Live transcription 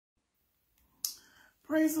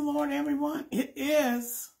Praise the Lord, everyone. It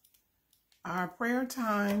is our prayer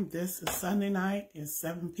time. This is Sunday night. It's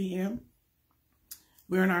 7 p.m.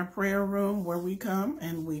 We're in our prayer room where we come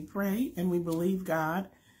and we pray and we believe God.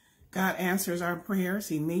 God answers our prayers.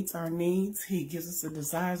 He meets our needs. He gives us the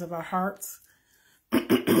desires of our hearts.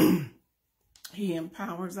 He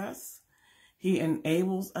empowers us. He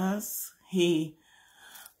enables us. He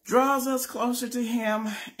draws us closer to Him.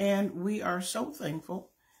 And we are so thankful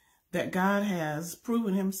that God has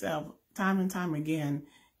proven Himself time and time again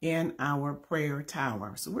in our prayer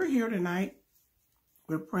tower. So we're here tonight.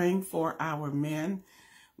 We're praying for our men.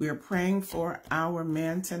 We are praying for our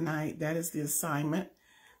men tonight. That is the assignment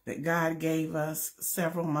that God gave us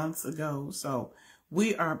several months ago. So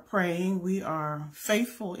we are praying. We are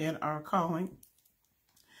faithful in our calling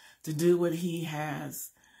to do what He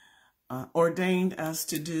has ordained us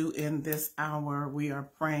to do in this hour. We are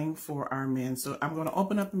praying for our men. So I'm going to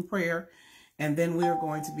open up in prayer, and then we are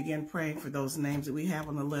going to begin praying for those names that we have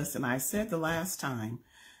on the list. And I said the last time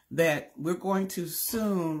that we're going to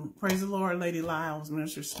soon, praise the Lord, Lady Lyles,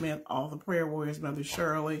 Minister Smith, all the prayer warriors, Mother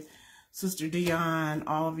Shirley, Sister Dion,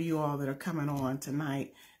 all of you all that are coming on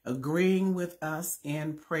tonight, agreeing with us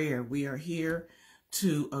in prayer. We are here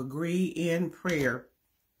to agree in prayer.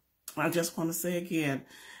 I just want to say again,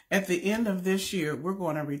 at the end of this year, we're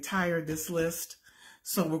going to retire this list.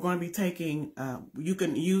 So we're going to be taking, you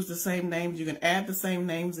can use the same names, you can add the same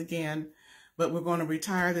names again, but we're going to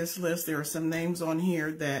retire this list. There are some names on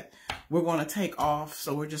here that we're going to take off.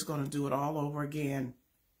 So we're just going to do it all over again.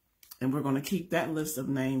 And we're going to keep that list of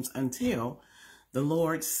names until the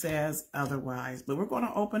Lord says otherwise. But we're going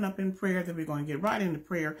to open up in prayer, then we're going to get right into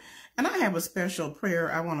prayer. And I have a special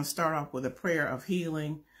prayer. I want to start off with a prayer of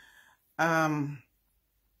healing.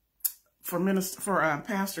 For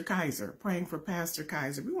Pastor Kaiser, praying for Pastor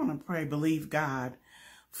Kaiser. We want to pray, believe God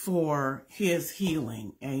for his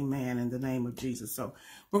healing. Amen. In the name of Jesus. So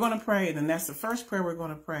we're going to pray, and then that's the first prayer we're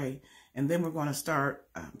going to pray. And then we're going to start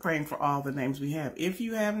praying for all the names we have. If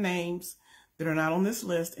you have names that are not on this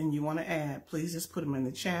list and you want to add, please just put them in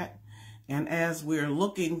the chat. And as we're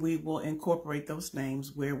looking, we will incorporate those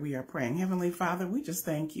names where we are praying. Heavenly Father, we just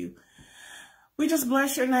thank you. We just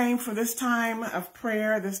bless your name for this time of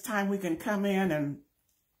prayer, this time we can come in and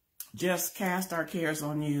just cast our cares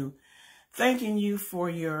on you, thanking you for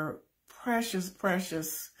your precious,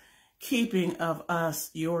 precious keeping of us,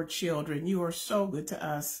 your children. You are so good to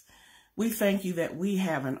us. We thank you that we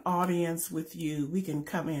have an audience with you. We can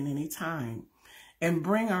come in anytime and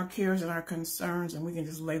bring our cares and our concerns, and we can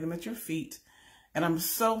just lay them at your feet. And I'm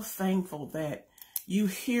so thankful that you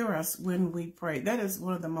hear us when we pray. That is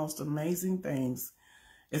one of the most amazing things,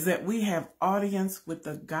 is that we have audience with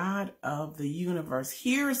the God of the universe.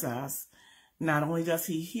 Hears us. Not only does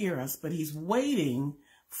he hear us, but he's waiting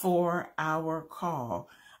for our call.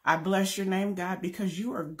 I bless your name, God, because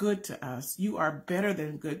you are good to us. You are better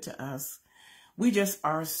than good to us. We just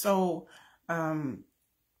are so,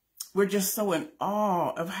 we're just so in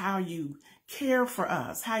awe of how you care for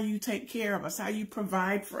us, how you take care of us, how you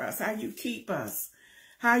provide for us, how you keep us,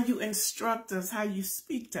 how you instruct us, how you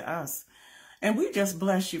speak to us. And we just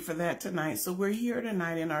bless you for that tonight. So we're here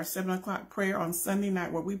tonight in our 7 o'clock prayer on Sunday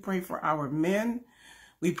night, where we pray for our men.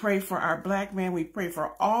 We pray for our black men. We pray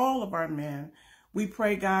for all of our men. We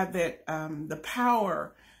pray, God, that the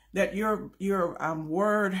power that your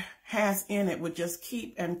word has in it would just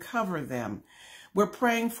keep and cover them. We're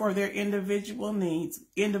praying for their individual needs,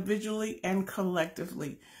 individually and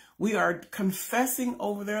collectively. We are confessing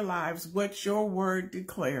over their lives what your word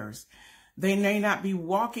declares. They may not be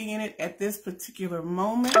walking in it at this particular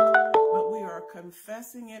moment, but we are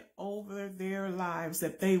confessing it over their lives,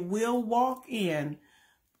 that they will walk in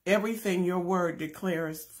everything your word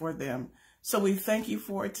declares for them. So we thank you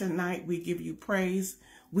for it tonight. We give you praise.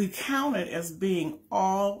 We count it as being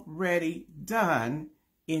already done.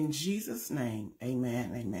 In Jesus' name,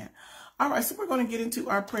 amen, amen. All right, so we're going to get into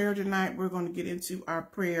our prayer tonight. We're going to get into our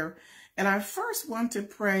prayer. And I first want to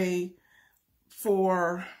pray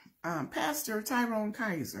for Pastor Tyrone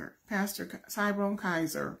Kaiser. Pastor Tyrone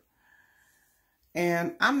Kaiser.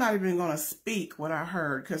 And I'm not even going to speak what I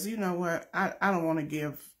heard, because you know what? I don't want to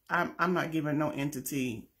give, I'm not giving no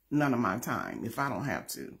entity none of my time if I don't have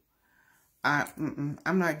to. I'm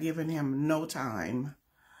not giving him no time.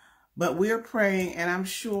 But we're praying, and I'm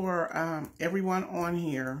sure everyone on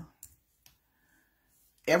here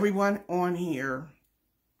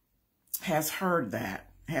has heard that,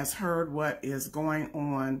 has heard what is going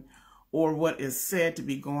on, or what is said to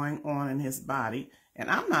be going on in his body. And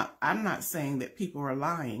I'm not saying that people are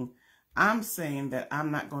lying. I'm saying that I'm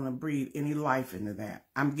not going to breathe any life into that.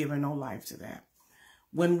 I'm giving no life to that.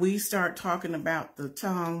 When we start talking about the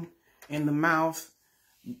tongue and the mouth,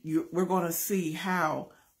 we're going to see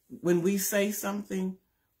how when we say something,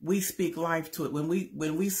 we speak life to it. When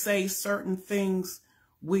we say certain things,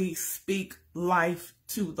 we speak life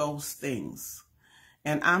to those things.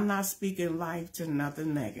 And I'm not speaking life to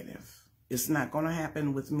nothing negative. It's not going to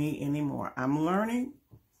happen with me anymore. I'm learning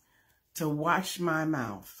to watch my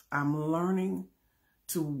mouth. I'm learning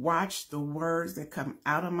to watch the words that come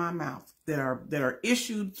out of my mouth that are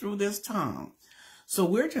issued through this tongue. So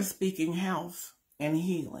we're just speaking health and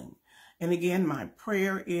healing. And again, my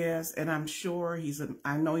prayer is, and I'm sure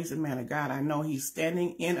I know he's a man of God. I know he's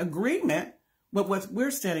standing in agreement with what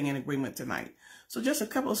we're standing in agreement tonight. So just a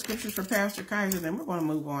couple of scriptures for Pastor Kaiser, then we're going to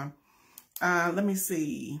move on. Let me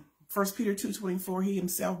see. 1 Peter 2:24, he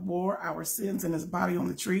himself bore our sins in his body on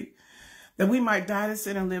the tree, that we might die to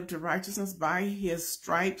sin and live to righteousness. By his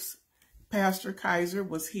stripes, Pastor Kaiser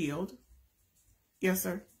was healed. Yes,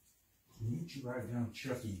 sir. Didn't you write down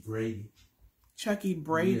Chucky Brady? Chucky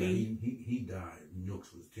Brady. Yeah, he died.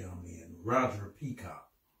 Nooks was telling me. And Roger Peacock.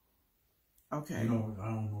 Okay. You know, I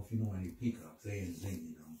don't know if you know any Peacocks. They ain't Zing,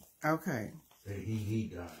 you know. Okay.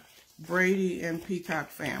 He died. Brady and Peacock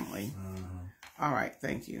family. All right.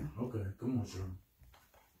 Thank you. Okay. Come on, sir.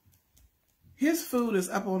 His food is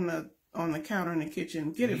up on the counter in the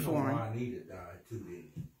kitchen. Get it for him. I need to die too,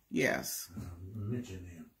 didn't you? Yes. Mention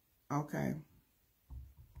him. Okay.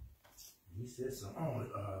 He said something.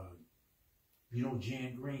 You know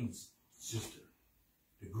Jan Green's sister,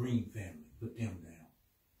 the Green family, put them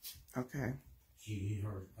down. Okay.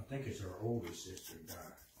 I think it's her older sister died.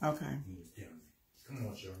 Okay. He was telling me. Come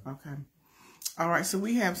on, sir. Okay. All right. So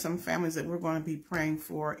we have some families that we're going to be praying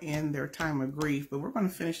for in their time of grief, but we're going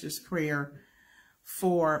to finish this prayer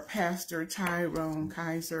for Pastor Tyrone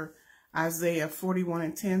Kaiser. Isaiah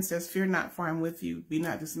 41:10 says, "Fear not, for I am with you. Be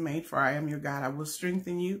not dismayed, for I am your God. I will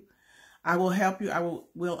strengthen you. I will help you. I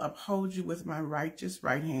will uphold you with my righteous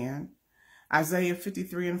right hand." Isaiah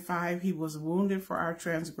 53:5, he was wounded for our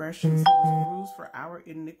transgressions. He was bruised for our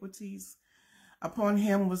iniquities. Upon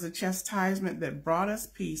him was a chastisement that brought us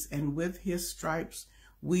peace, and with his stripes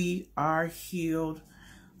we are healed.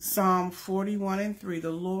 Psalm 41:3,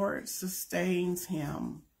 the Lord sustains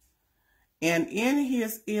him, and in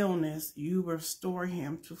his illness you restore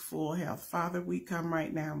him to full health. Father, we come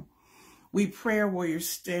right now. We prayer warriors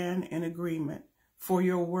stand in agreement for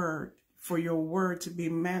your word to be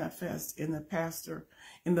manifest in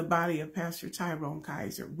the body of Pastor Tyrone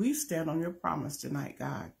Kaiser. We stand on your promise tonight,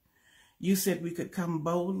 God. You said we could come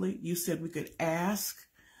boldly. You said we could ask.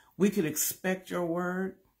 We could expect your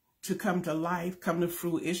word to come to life, come to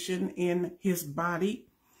fruition in his body.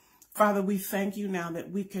 Father, we thank you now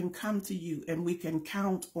that we can come to you and we can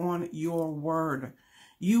count on your word.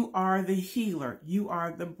 You are the healer. You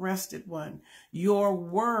are the breasted one. Your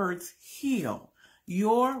words heal.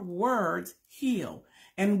 Your words heal.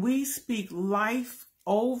 And we speak life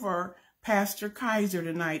over Pastor Kaiser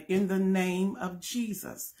tonight in the name of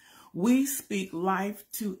Jesus. We speak life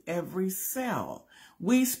to every cell.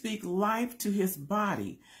 We speak life to his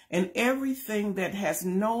body, and everything that has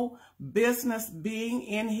no business being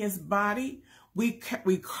in his body, we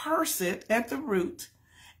curse it at the root,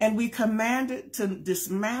 and we command it to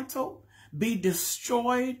dismantle, be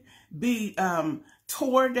destroyed, be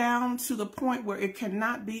tore down to the point where it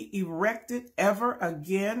cannot be erected ever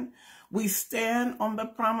again. We stand on the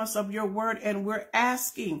promise of your word, and we're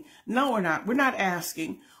asking. No, we're not. We're not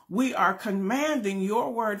asking. We are commanding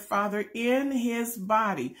your word, Father, in his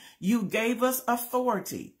body. You gave us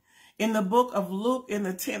authority. In the book of Luke, in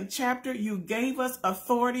the 10th chapter, you gave us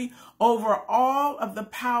authority over all of the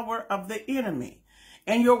power of the enemy.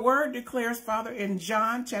 And your word declares, Father, in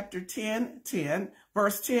John chapter 10,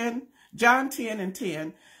 verse 10, John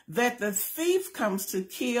 10:10, that the thief comes to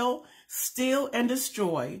kill, steal, and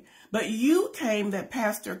destroy. But you came that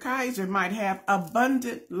Pastor Kaiser might have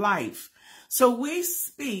abundant life. So we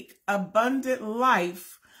speak abundant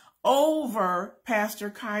life over Pastor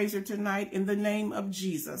Kaiser tonight in the name of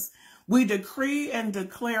Jesus. We decree and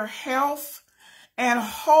declare health and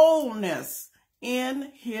wholeness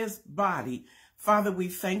in his body. Father, we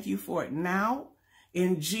thank you for it now.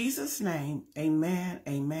 In Jesus' name, amen,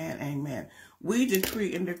 amen, amen. We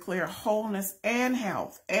decree and declare wholeness and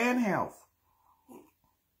health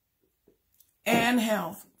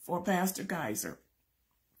for Pastor Kaiser.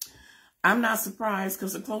 I'm not surprised,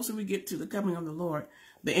 because the closer we get to the coming of the Lord,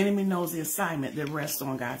 the enemy knows the assignment that rests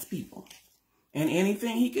on God's people. And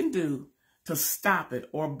anything he can do to stop it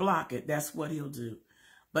or block it, that's what he'll do.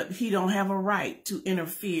 But he don't have a right to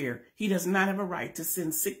interfere. He does not have a right to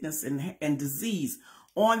send sickness and disease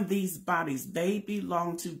on these bodies. They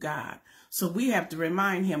belong to God. So we have to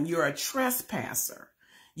remind him, you're a trespasser.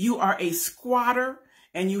 You are a squatter,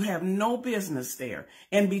 and you have no business there.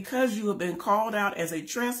 And because you have been called out as a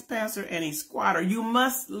trespasser and a squatter, you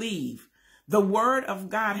must leave. The word of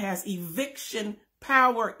God has eviction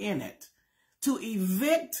power in it to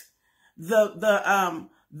evict the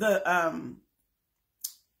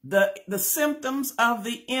symptoms of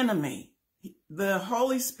the enemy. The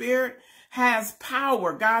Holy Spirit has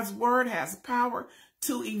power. God's word has power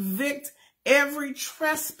to evict every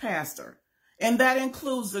trespasser. And that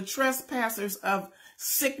includes the trespassers of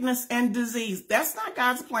sickness and disease. That's not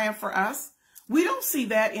God's plan for us. We don't see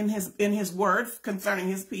that in his word concerning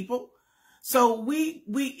his people. So we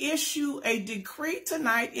issue a decree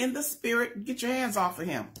tonight in the spirit. Get your hands off of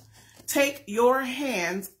him. Take your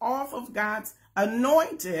hands off of God's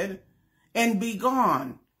anointed and be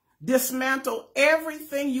gone. Dismantle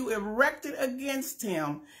everything you erected against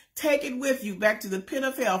him. Take it with you back to the pit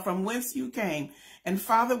of hell from whence you came. And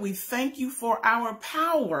Father, we thank you for our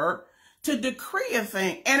power to decree a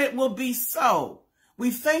thing, and it will be so.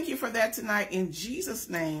 We thank you for that tonight in Jesus'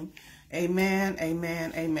 name. Amen,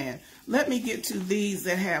 amen, amen. Let me get to these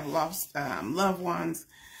that have lost loved ones.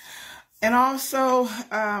 And also,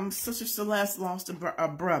 Sister Celeste lost a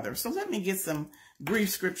brother. So let me get some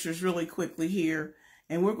brief scriptures really quickly here.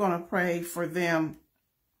 And we're going to pray for them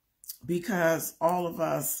because all of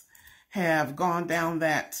us have gone down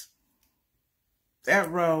that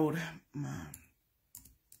road.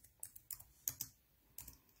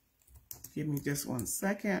 Give me just 1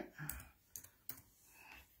 second.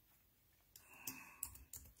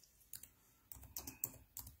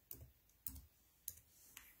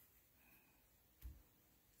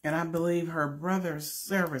 And I believe her brother's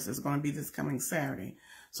service is going to be this coming Saturday.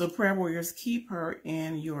 So prayer warriors, keep her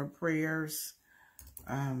in your prayers.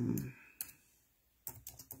 Hold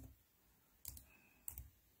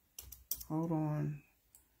on.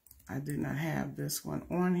 I did not have this one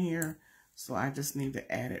on here. So I just need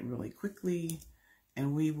to add it really quickly.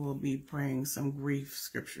 And we will be praying some grief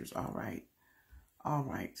scriptures. All right. All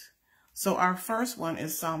right. So our first one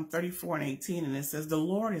is Psalm 34:18. And it says, the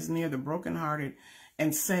Lord is near the brokenhearted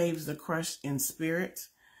and saves the crushed in spirit.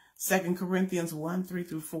 2 Corinthians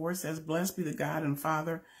 1:3-4 says, blessed be the God and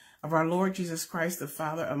Father of our Lord Jesus Christ, the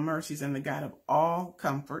Father of mercies and the God of all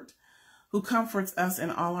comfort, who comforts us in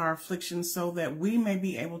all our afflictions, so that we may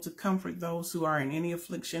be able to comfort those who are in any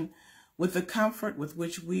affliction with the comfort with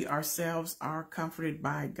which we ourselves are comforted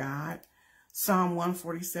by God. Psalm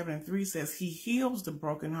 147:3 says, he heals the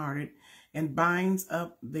brokenhearted and binds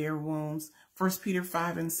up their wounds. 1 Peter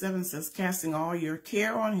 5:7 says, casting all your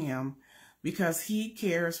care on him because he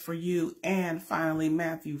cares for you. And finally,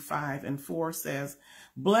 Matthew 5:4 says,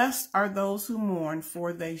 blessed are those who mourn,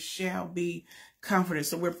 for they shall be comforted.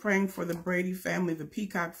 So we're praying for the Brady family, the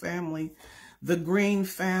Peacock family, the Green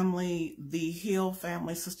family, the Hill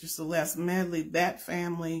family, Sister Celeste Medley, that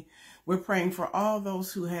family. We're praying for all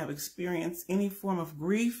those who have experienced any form of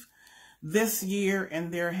grief this year.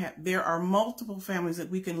 And there are multiple families that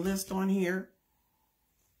we can list on here.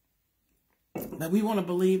 But we want to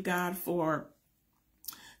believe God for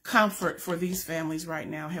comfort for these families right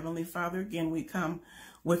now. Heavenly Father, again, we come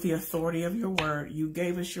with the authority of your word. You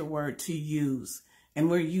gave us your word to use, and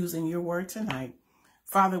we're using your word tonight.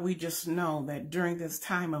 Father, we just know that during this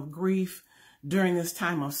time of grief, during this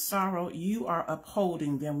time of sorrow, you are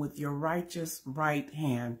upholding them with your righteous right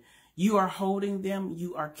hand. You are holding them.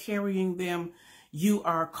 You are carrying them. You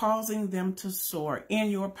are causing them to soar in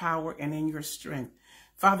your power and in your strength.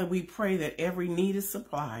 Father, we pray that every need is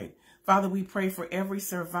supplied. Father, we pray for every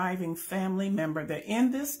surviving family member that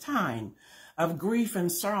in this time of grief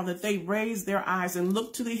and sorrow, that they raise their eyes and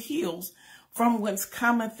look to the hills from whence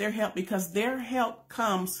cometh their help, because their help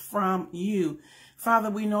comes from you.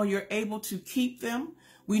 Father, we know you're able to keep them.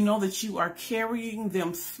 We know that you are carrying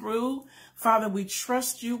them through. Father, we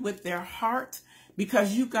trust you with their heart,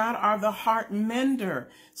 because you, God, are the heart mender.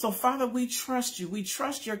 So, Father, we trust you. We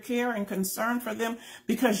trust your care and concern for them,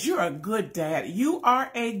 because you're a good dad. You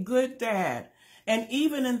are a good dad. And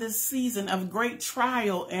even in this season of great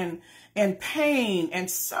trial and pain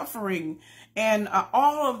and suffering and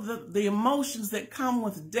all of the emotions that come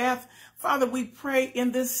with death, Father, we pray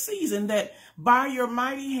in this season that by your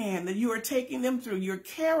mighty hand that you are taking them through, you're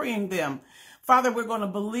carrying them. Father, we're going to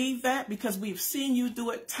believe that, because we've seen you do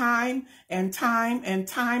it time and time and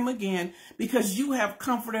time again, because you have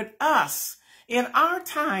comforted us in our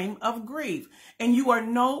time of grief, and you are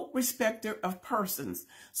no respecter of persons.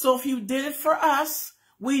 So if you did it for us,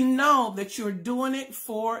 we know that you're doing it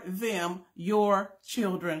for them, your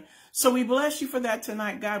children. So we bless you for that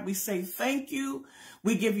tonight, God. We say thank you.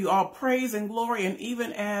 We give you all praise and glory. And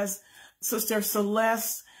even as Sister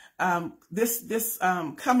Celeste this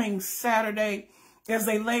coming Saturday as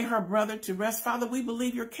they lay her brother to rest. Father, we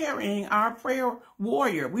believe you're carrying our prayer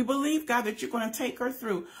warrior. We believe, God, that you're going to take her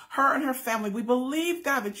through, her and her family. We believe,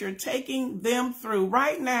 God, that you're taking them through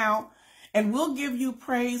right now, and we'll give you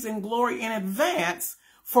praise and glory in advance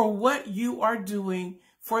for what you are doing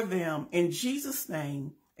for them. In Jesus'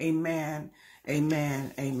 name, amen,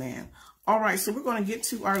 amen, amen. All right, so we're going to get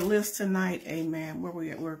to our list tonight, amen. Where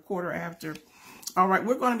we at? We're a quarter after. All right,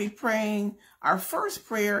 we're going to be praying. Our first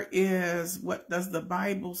prayer is, what does the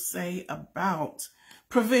Bible say about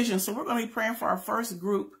provision? So we're going to be praying for our first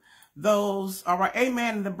group, those, all right,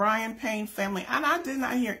 amen, the Brian Payne family. And I did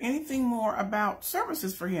not hear anything more about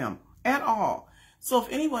services for him at all. So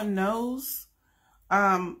if anyone knows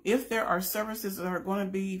if there are services that are going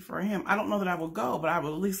to be for him, I don't know that I will go, but I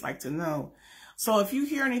would at least like to know. So if you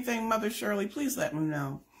hear anything, Mother Shirley, please let me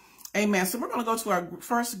know. Amen. So we're going to go to our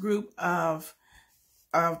first group of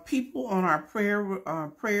people on our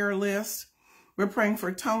prayer list. We're praying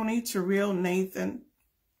for Tony, Terrell, Nathan,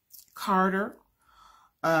 Carter,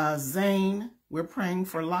 Zane. We're praying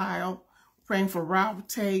for Lyle, praying for Ralph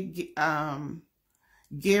Tay,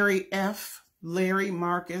 Gary F., Larry,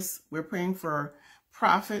 Marcus. We're praying for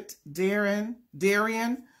Prophet Darian,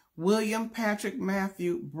 William, Patrick,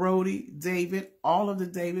 Matthew, Brody, David, all of the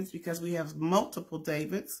Davids, because we have multiple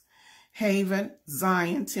Davids. Haven,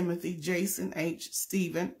 Zion, Timothy, Jason H.,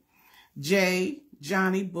 Stephen, Jay,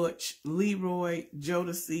 Johnny, Butch, Leroy,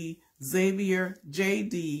 Jodeci, Xavier,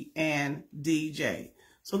 JD, and DJ.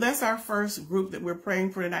 So that's our first group that we're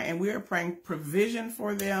praying for tonight, and we are praying provision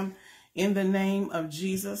for them in the name of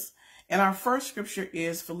Jesus. And our first scripture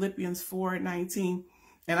is Philippians 4:19,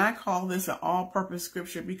 and I call this an all-purpose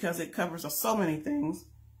scripture because it covers so many things.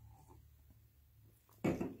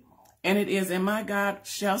 And it is, and my God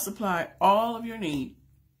shall supply all of your need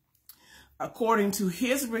according to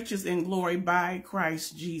his riches in glory by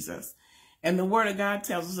Christ Jesus. And the word of God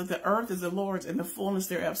tells us that the earth is the Lord's and the fullness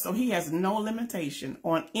thereof. So he has no limitation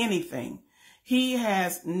on anything. He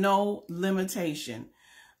has no limitation.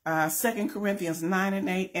 2 Corinthians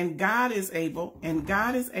 9:8, and God is able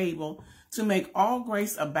to make all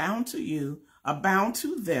grace abound to you, abound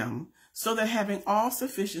to them, so that having all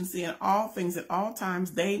sufficiency in all things at all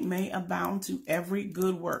times, they may abound to every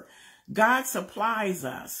good work. God supplies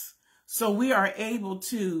us, so we are able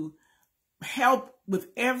to help with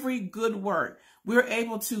every good work. We're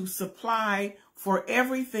able to supply for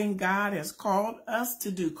everything God has called us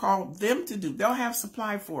to do, called them to do. They'll have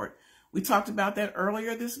supply for it. We talked about that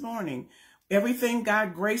earlier this morning. Everything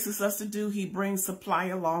God graces us to do, he brings supply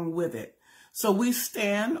along with it. So we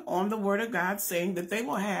stand on the word of God saying that they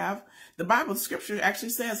will have, the Bible scripture actually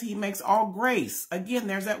says he makes all grace. Again,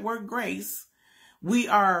 there's that word grace. We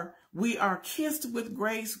are kissed with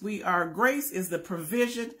grace. Grace is the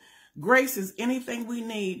provision. Grace is anything we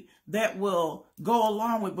need that will go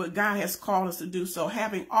along with what God has called us to do. So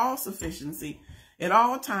having all sufficiency at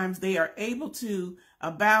all times, they are able to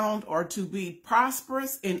abound or to be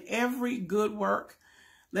prosperous in every good work.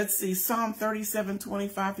 Let's see, Psalm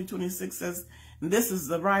 37:25-26 says, and this is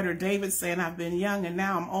the writer David saying, I've been young and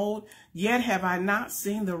now I'm old, yet have I not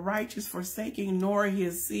seen the righteous forsaking, nor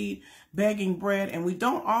his seed begging bread. And we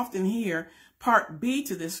don't often hear part B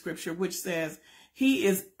to this scripture, which says, he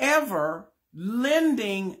is ever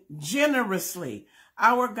lending generously.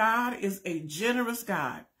 Our God is a generous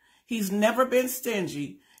God. He's never been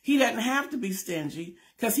stingy. He doesn't have to be stingy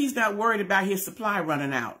because he's not worried about his supply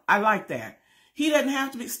running out. I like that. He doesn't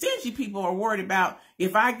have to be. Stingy people are worried about,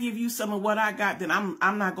 if I give you some of what I got, then I'm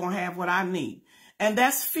not going to have what I need. And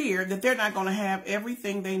that's fear that they're not going to have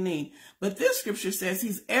everything they need. But this scripture says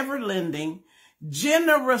he's ever lending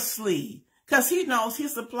generously because he knows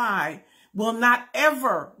his supply will not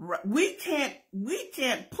ever. We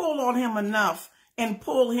can't pull on him enough and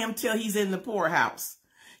pull him till he's in the poorhouse.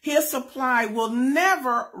 His supply will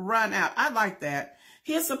never run out. I like that.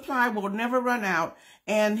 His supply will never run out,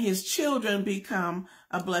 and his children become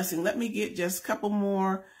a blessing. Let me get just a couple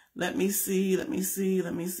more. Let me see. And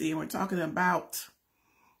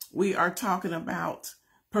we are talking about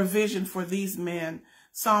provision for these men.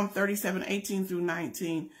 Psalm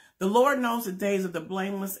 37:18-19. The Lord knows the days of the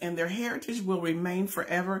blameless, and their heritage will remain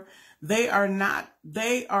forever. They are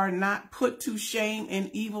not put to shame in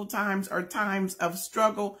evil times or times of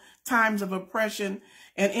struggle, times of oppression.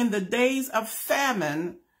 And in the days of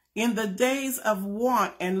famine, in the days of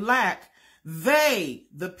want and lack, they,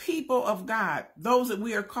 the people of God, those that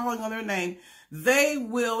we are calling on their name, they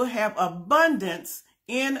will have abundance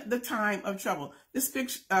in the time of trouble. This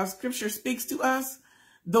scripture speaks to us.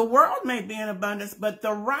 The world may be in abundance, but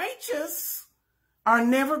the righteous are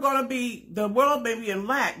never going to be, the world may be in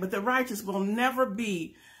lack, but the righteous will never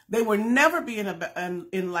be, they will never be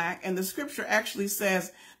in lack. And the scripture actually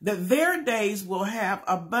says that their days will have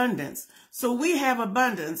abundance. So we have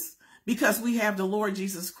abundance because we have the Lord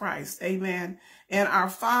Jesus Christ. Amen. And our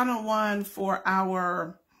final one for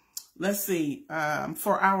our,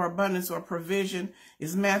 for our abundance or provision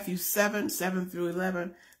is Matthew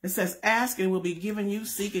 7:7-11. It says, ask and it will be given you,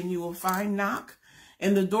 seek and you will find, knock,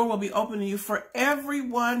 and the door will be open to you. For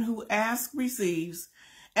everyone who asks receives,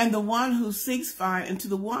 and the one who seeks finds, and to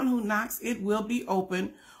the one who knocks it will be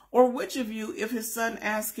open. Or which of you, if his son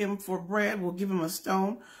asks him for bread, will give him a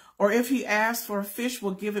stone? Or if he asks for a fish,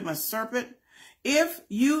 will give him a serpent? If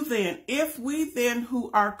we then who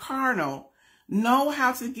are carnal know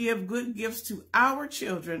how to give good gifts to our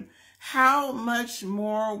children, how much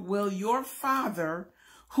more will your Father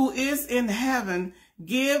who is in heaven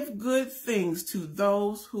give good things to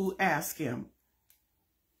those who ask him?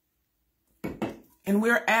 And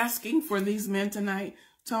we're asking for these men tonight: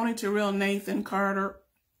 Tony, Terrell, Nathan, Carter,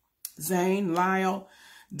 Zane, Lyle,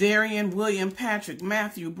 Darian, William, Patrick,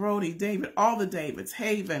 Matthew, Brody, David, all the Davids,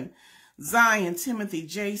 Haven, Zion, Timothy,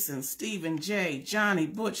 Jason, Stephen, Jay, Johnny,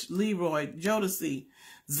 Butch, Leroy, Jodeci,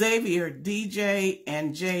 Xavier, DJ,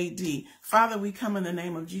 and JD. Father, we come in the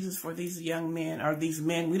name of Jesus for these young men, or these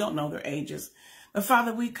men, we don't know their ages. But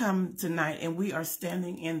Father, we come tonight and we are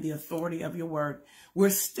standing in the authority of your word. We're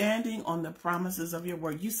standing on the promises of your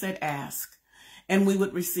word. You said ask, and we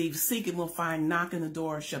would receive, seek and we'll find, knock and the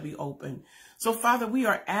door shall be open. So Father, we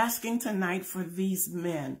are asking tonight for these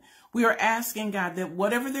men. We are asking, God, that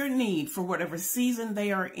whatever their need, for whatever season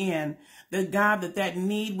they are in, that God, that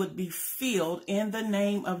need would be filled in the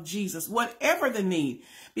name of Jesus, whatever the need,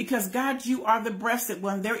 because God, you are the breasted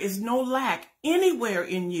one. There is no lack anywhere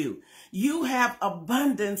in you. You have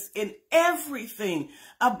abundance in everything,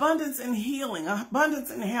 abundance in healing, abundance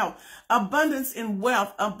in health, abundance in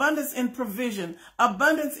wealth, abundance in provision,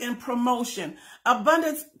 abundance in promotion,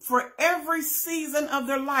 abundance for every season of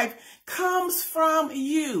their life comes from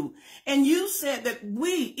you. And you said that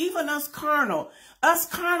we, even us carnal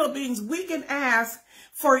beings, we can ask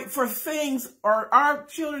for things, or our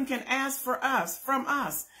children can ask for us, from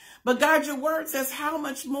us. But God, your word says, how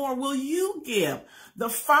much more will you give the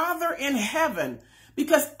Father in heaven?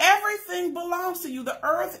 Because everything belongs to you. The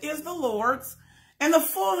earth is the Lord's and the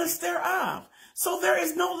fullness thereof. So there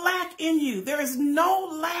is no lack in you. There is no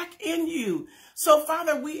lack in you. So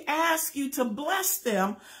Father, we ask you to bless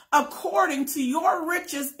them according to your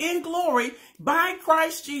riches in glory by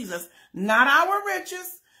Christ Jesus. Not our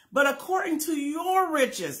riches, but according to your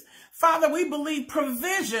riches. Father, we believe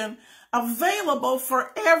provision available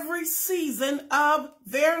for every season of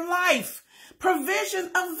their life.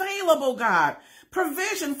 Provision available, God.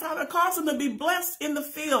 Provision, Father, cause them to be blessed in the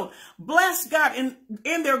field. Bless, God,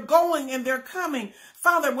 in their going and their coming.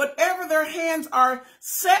 Father, whatever their hands are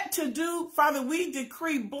set to do, Father, we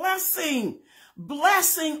decree blessing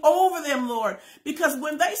over them, Lord. Because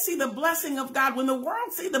when they see the blessing of God, when the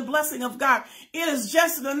world see the blessing of God, it is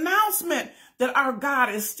just an announcement that our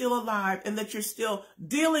God is still alive and that you're still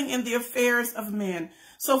dealing in the affairs of men.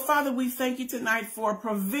 So, Father, we thank you tonight for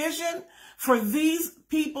provision for these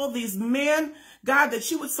people, these men, God,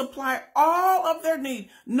 that you would supply all of their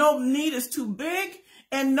need. No need is too big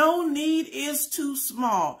and no need is too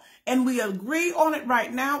small. And we agree on it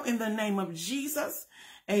right now in the name of Jesus.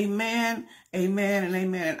 Amen, amen, and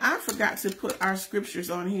amen. And I forgot to put our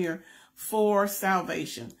scriptures on here for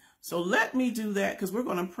salvation. So let me do that, because we're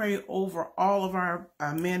going to pray over all of our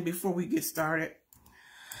men before we get started.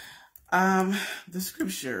 The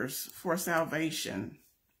scriptures for salvation.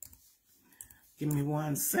 Give me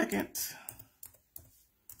 1 second.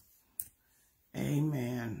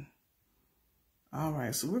 Amen. All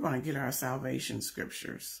right, so we're going to get our salvation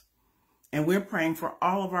scriptures. And we're praying for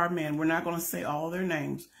all of our men. We're not going to say all their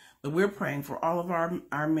names, but we're praying for all of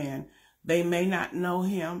our men. They may not know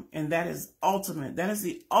him, and that is ultimate. That is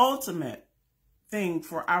the ultimate thing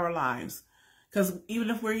for our lives. Because even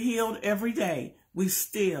if we're healed every day, we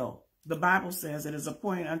still, the Bible says it is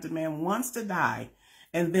appointed unto man once to die,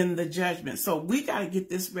 and then the judgment. So we got to get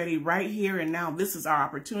this ready right here and now. This is our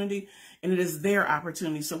opportunity, and it is their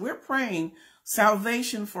opportunity. So we're praying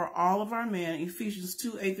salvation for all of our men. Ephesians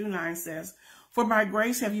 2:8-9 says, for by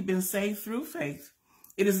grace have you been saved through faith.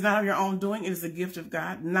 It is not of your own doing. It is the gift of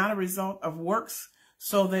God, not a result of works,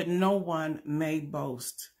 so that no one may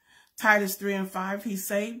boast. Titus 3:5, he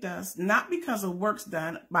saved us, not because of works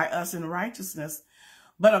done by us in righteousness,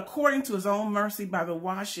 but according to his own mercy by the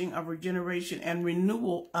washing of regeneration and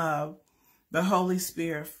renewal of the Holy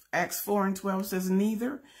Spirit. Acts 4:12 says,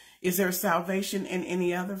 neither Is there salvation in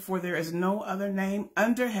any other? For there is no other name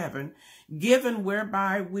under heaven given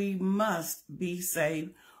whereby we must be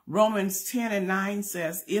saved. Romans 10:9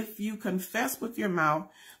 says, if you confess with your mouth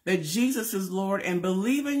that Jesus is Lord and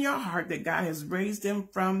believe in your heart that God has raised him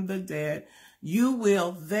from the dead,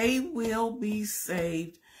 they will be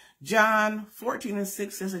saved. John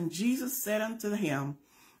 14:6 says, and Jesus said unto him,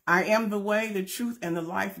 I am the way, the truth, and the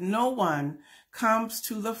life. No one comes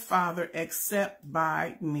to the Father except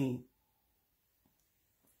by me.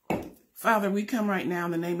 Father, we come right now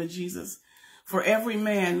in the name of Jesus for every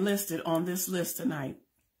man listed on this list tonight.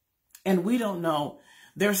 And we don't know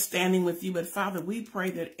they're standing with you, but Father, we pray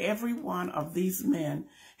that every one of these men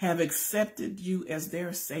have accepted you as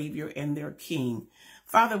their Savior and their King.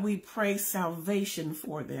 Father, we pray salvation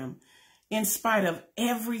for them in spite of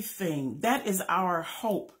everything. That is our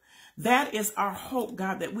hope. That is our hope,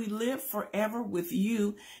 God, that we live forever with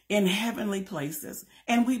you in heavenly places.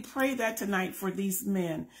 And we pray that tonight for these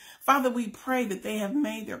men. Father, we pray that they have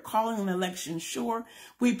made their calling and election sure.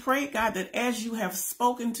 We pray, God, that as you have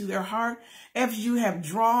spoken to their heart, as you have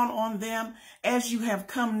drawn on them, as you have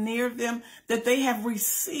come near them, that they have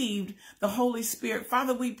received the Holy Spirit.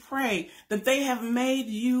 Father, we pray that they have made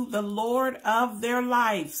you the Lord of their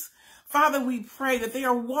lives. Father, we pray that they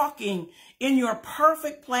are walking in your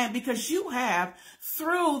perfect plan because you have,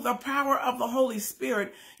 through the power of the Holy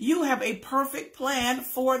Spirit, you have a perfect plan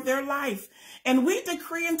for their life. And we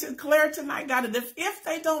decree and declare tonight, God, that if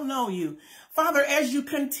they don't know you, Father, as you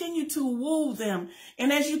continue to woo them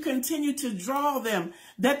and as you continue to draw them,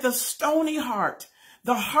 that the stony heart,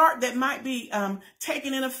 the heart that might be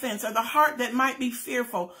taken in offense, or the heart that might be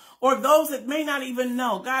fearful, or those that may not even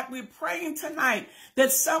know. God, we're praying tonight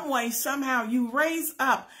that some way, somehow you raise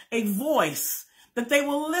up a voice that they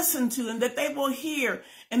will listen to and that they will hear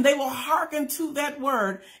and they will hearken to that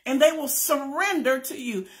word and they will surrender to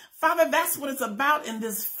you. Father, that's what it's about in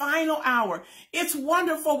this final hour. It's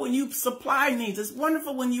wonderful when you supply needs. It's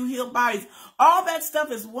wonderful when you heal bodies. All that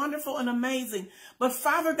stuff is wonderful and amazing. But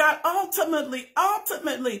Father God,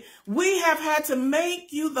 ultimately, we have had to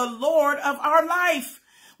make you the Lord of our life.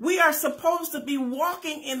 We are supposed to be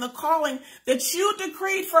walking in the calling that you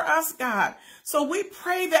decreed for us, God. So we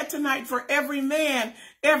pray that tonight for every man,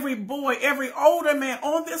 every boy, every older man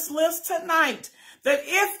on this list tonight, that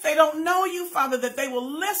if they don't know you, Father, that they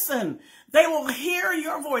will listen. They will hear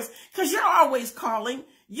your voice because you're always calling.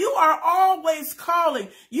 You are always calling.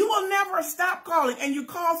 You will never stop calling, and you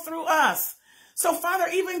call through us. So, Father,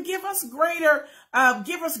 even give us greater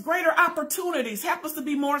opportunities. Help us to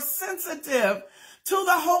be more sensitive to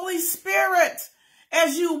the Holy Spirit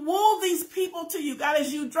as you woo these people to you, God,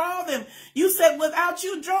 as you draw them. You said without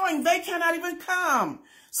you drawing, they cannot even come.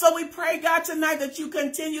 So we pray, God, tonight that you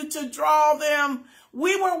continue to draw them.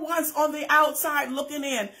 We were once on the outside looking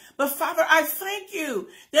in. But Father, I thank you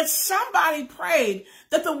that somebody prayed,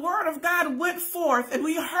 that the word of God went forth, and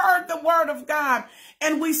we heard the word of God,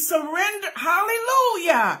 and we surrendered.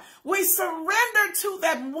 Hallelujah. We surrendered to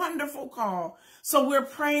that wonderful call. So we're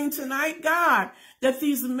praying tonight, God, that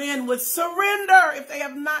these men would surrender if they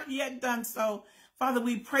have not yet done so. Father,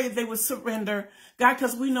 we pray that they would surrender, God,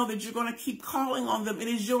 because we know that you're going to keep calling on them. It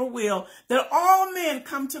is your will that all men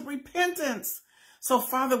come to repentance. So,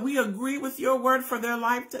 Father, we agree with your word for their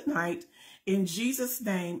life tonight. In Jesus'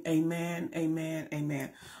 name, amen, amen,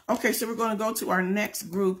 amen. Okay, so we're going to go to our next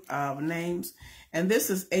group of names. And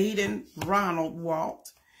this is Aiden, Ronald,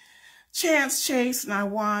 Walt, Chance, Chase,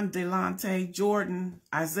 Nywan, Delante, Jordan,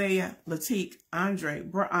 Isaiah, Latique, Andre,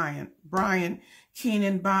 Brian,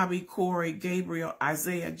 Keenan, Bobby, Corey, Gabriel,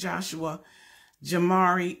 Isaiah, Joshua,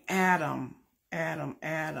 Jamari, Adam,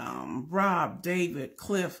 Rob, David,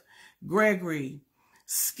 Cliff, Gregory,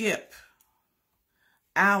 Skip,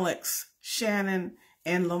 Alex, Shannon,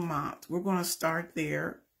 and Lamont. We're going to start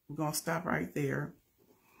there. We're going to stop right there.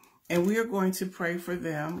 And we are going to pray for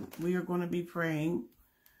them. We are going to be praying.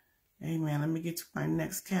 Amen. Let me get to my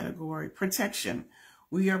next category. Protection.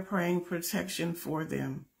 We are praying protection for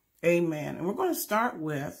them. Amen. And we're going to start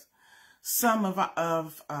with some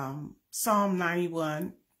of Psalm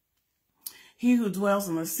 91. He who dwells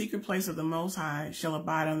in the secret place of the Most High shall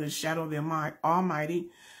abide under the shadow of the Almighty.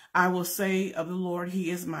 I will say of the Lord,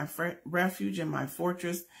 he is my refuge and my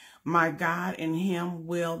fortress. My God, in him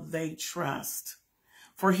will they trust.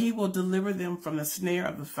 For he will deliver them from the snare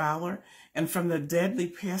of the fowler and from the deadly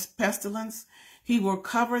pestilence. He will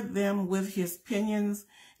cover them with his pinions,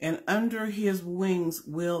 and under his wings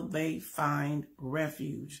will they find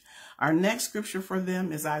refuge. Our next scripture for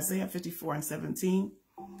them is Isaiah 54:17.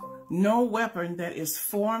 No weapon that is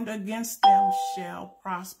formed against them shall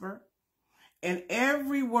prosper, and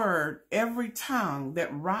every word, every tongue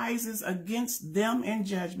that rises against them in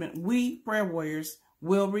judgment, we prayer warriors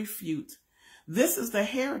will refute. This is the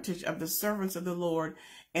heritage of the servants of the Lord,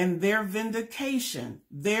 and their vindication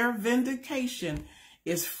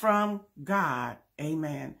is from God.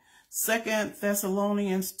 Amen. 2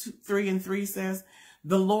 Thessalonians 3:3 says,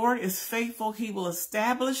 the Lord is faithful. He will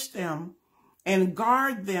establish them and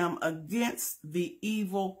guard them against the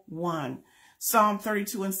evil one. Psalm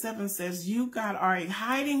 32:7 says, you, God, are a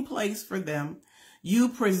hiding place for them. You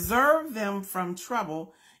preserve them from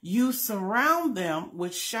trouble. You surround them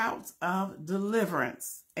with shouts of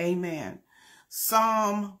deliverance. Amen.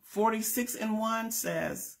 Psalm 46:1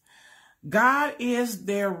 says, God is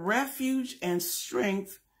their refuge and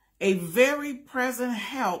strength, a very present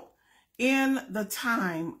help in the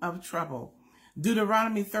time of trouble.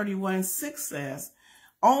 Deuteronomy 31:6 says,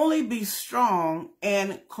 only be strong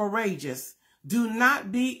and courageous. Do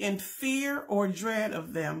not be in fear or dread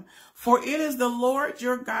of them, for it is the Lord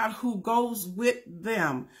your God who goes with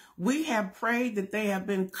them. We have prayed that they have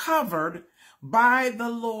been covered by the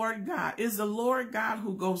Lord God. It is the Lord God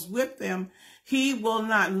who goes with them. He will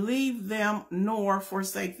not leave them nor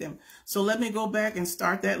forsake them. So let me go back and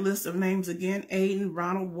start that list of names again. Aiden,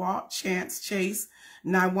 Ronald, Walt, Chance, Chase,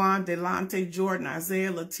 Nywan, Delante, Jordan,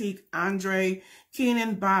 Isaiah, Latique, Andre,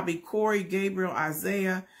 Keenan, Bobby, Corey, Gabriel,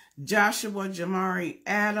 Isaiah, Joshua, Jamari,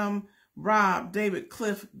 Adam, Rob, David,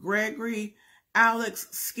 Cliff, Gregory, Alex,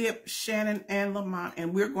 Skip, Shannon, and Lamont.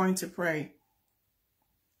 And we're going to pray.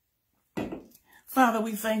 Father,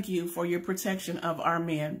 we thank you for your protection of our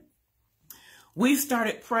men. We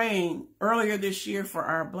started praying earlier this year for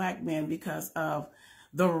our black men because of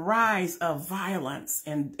the rise of violence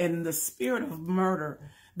and the spirit of murder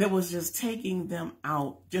that was just taking them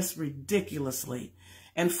out just ridiculously.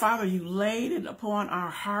 And Father, you laid it upon our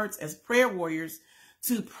hearts as prayer warriors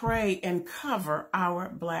to pray and cover our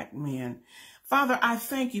black men. Father, I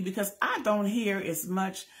thank you because I don't hear as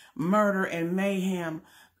much murder and mayhem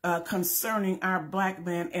concerning our black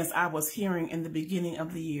men as I was hearing in the beginning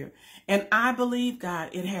of the year. And I believe, God,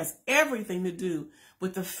 it has everything to do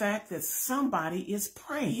with the fact that somebody is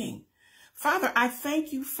praying. Father, I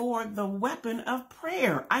thank you for the weapon of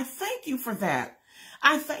prayer. I thank you for that.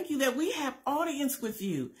 I thank you that we have audience with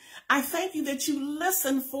you. I thank you that you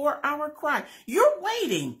listen for our cry. You're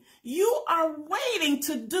waiting. You are waiting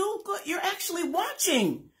to do good. You're actually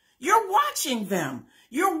watching. You're watching them.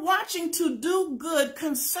 You're watching to do good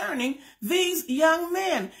concerning these young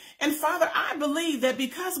men. And Father, I believe that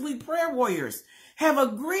because we prayer warriors have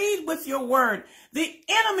agreed with your word, the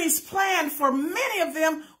enemy's plan for many of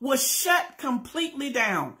them was shut completely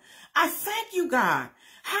down. I thank you, God,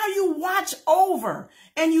 how you watch over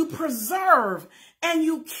and you preserve and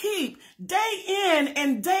you keep day in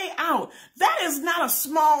and day out. That is not a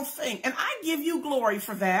small thing. And I give you glory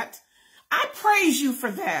for that. I praise you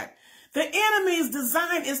for that. The enemy's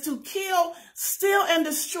design is to kill, steal, and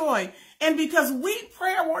destroy. And because we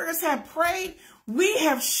prayer warriors have prayed, we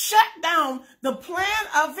have shut down the plan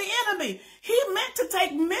of the enemy. He meant to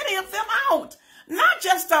take many of them out, not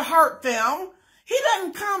just to hurt them. He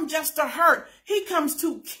doesn't come just to hurt. He comes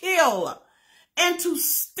to kill and to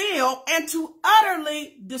steal and to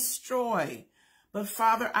utterly destroy. But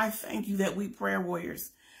Father, I thank you that we prayer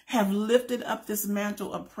warriors have lifted up this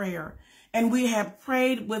mantle of prayer. And we have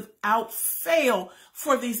prayed without fail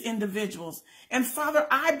for these individuals. And Father,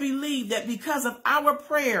 I believe that because of our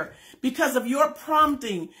prayer, because of your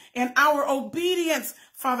prompting and our obedience,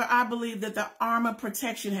 Father, I believe that the arm of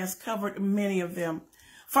protection has covered many of them.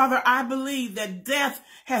 Father, I believe that death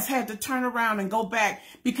has had to turn around and go back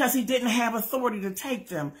because he didn't have authority to take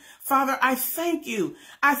them. Father, I thank you.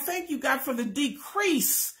 I thank you, God, for the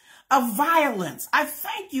decrease of violence. I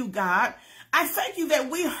thank you, God. I thank you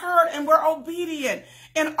that we heard and we're obedient.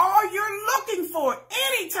 And all you're looking for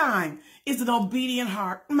anytime is an obedient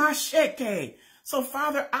heart. Masheke. So,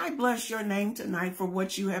 Father, I bless your name tonight for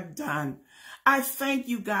what you have done. I thank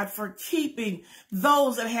you, God, for keeping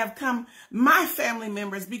those that have come, my family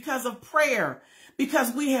members, because of prayer,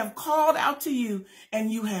 because we have called out to you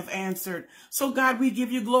and you have answered. So, God, we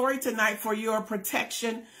give you glory tonight for your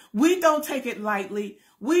protection. We don't take it lightly.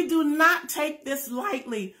 We do not take this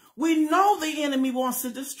lightly. We know the enemy wants to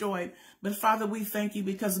destroy, but Father, we thank you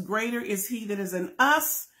because greater is he that is in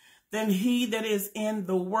us than he that is in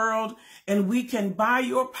the world. And we can, by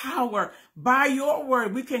your power, by your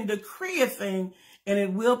word, we can decree a thing and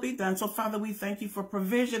it will be done. So Father, we thank you for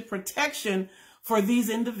provision, protection for these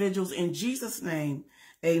individuals in Jesus' name.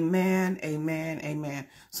 Amen, amen, amen.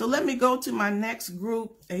 So let me go to my next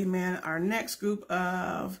group. Amen. Our next group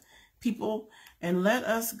of people. And let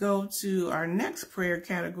us go to our next prayer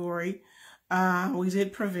category. We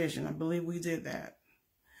did provision. I believe we did that.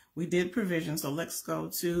 We did provision. So let's go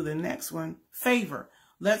to the next one. Favor.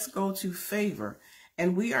 Let's go to favor.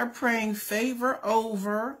 And we are praying favor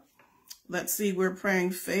over, let's see, we're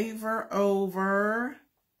praying favor over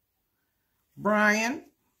Brian,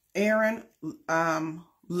 Aaron,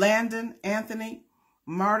 Landon, Anthony,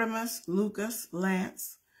 Martimus, Lucas,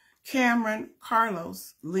 Lance, Cameron,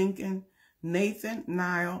 Carlos, Lincoln, Nathan,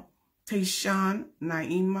 Niall, Tayshawn,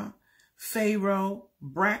 Naima, Pharaoh,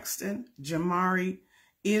 Braxton, Jamari,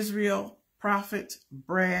 Israel, Prophet,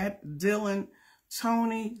 Brad, Dylan,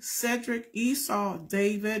 Tony, Cedric, Esau,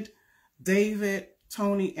 David,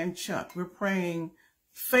 Tony, and Chuck. We're praying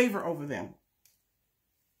favor over them.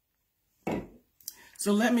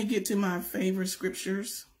 So let me get to my favorite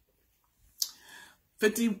scriptures.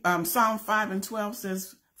 Psalm 5:12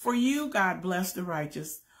 says, "For you, God, bless the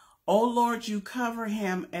righteous. O Lord, you cover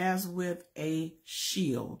him as with a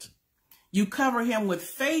shield. You cover him with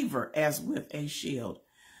favor as with a shield."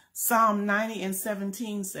 Psalm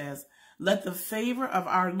 90:17 says, "Let the favor of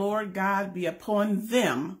our Lord God be upon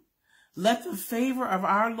them. Let the favor of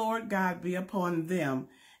our Lord God be upon them,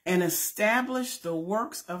 and establish the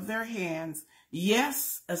works of their hands."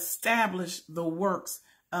 Yes, establish the works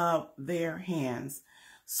of their hands.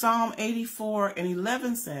 Psalm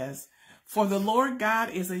 84:11 says, "For the Lord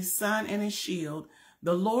God is a sun and a shield.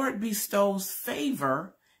 The Lord bestows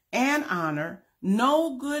favor and honor.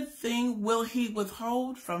 No good thing will he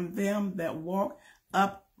withhold from them that walk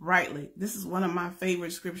uprightly." This is one of my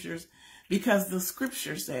favorite scriptures, because the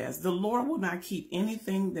scripture says the Lord will not keep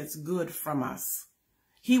anything that's good from us.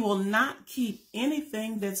 He will not keep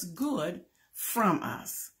anything that's good from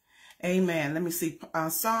us. Amen. Let me see.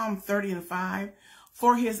 Psalm 30:5.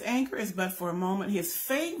 "For his anger is but for a moment. His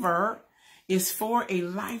favor is for a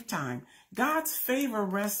lifetime." God's favor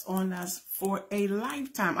rests on us for a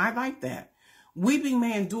lifetime. I like that. "Weeping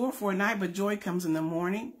may endure for a night, but joy comes in the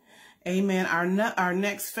morning." Amen. Our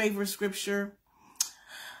next favorite scripture.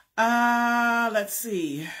 Let's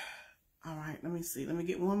see. All right, let me see. Let me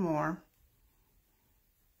get one more.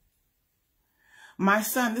 "My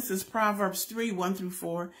son," this is Proverbs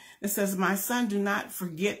 3:1-4. It says, "My son, do not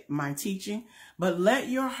forget my teaching, but let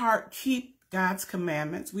your heart keep God's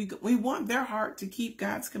commandments." We want their heart to keep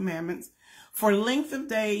God's commandments. "For length of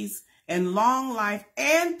days and long life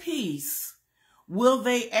and peace will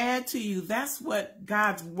they add to you." That's what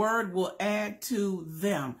God's word will add to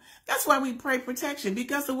them. That's why we pray protection,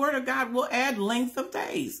 because the word of God will add length of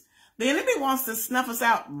days. The enemy wants to snuff us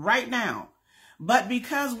out right now. But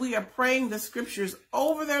because we are praying the scriptures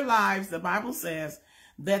over their lives, the Bible says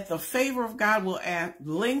that the favor of God will add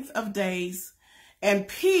length of days, and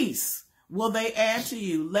peace will they add to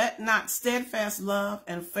you. "Let not steadfast love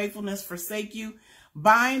and faithfulness forsake you.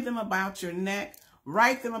 Bind them about your neck.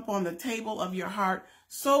 Write them upon the table of your heart.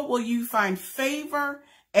 So will you find favor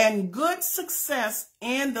and good success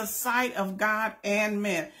in the sight of God and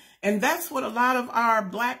men." And that's what a lot of our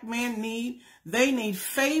black men need. They need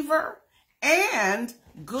favor and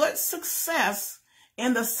good success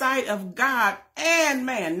in the sight of God and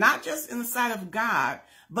man. Not just in the sight of God,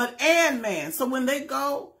 but and man. So when they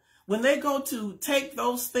go to take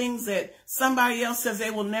those things that somebody else says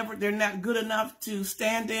they're not good enough to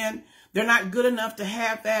stand in, they're not good enough to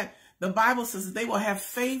have that, the Bible says that they will have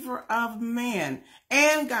favor of man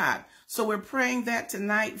and God. So we're praying that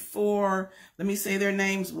tonight for, let me say their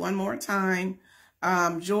names one more time.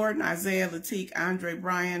 Jordan, Isaiah, Latique, Andre,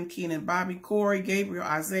 Brian, Keenan, Bobby, Corey, Gabriel,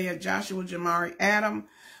 Isaiah, Joshua, Jamari, Adam,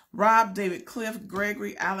 Rob, David, Cliff,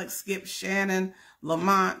 Gregory, Alex, Skip, Shannon,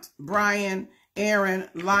 Lamont, Brian, Aaron,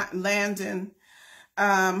 Landon,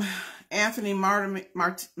 Anthony,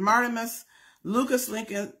 Martimus, Lucas,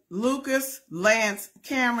 Lincoln, Lucas, Lance,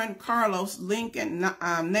 Cameron, Carlos, Lincoln,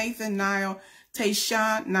 Nathan, Niall,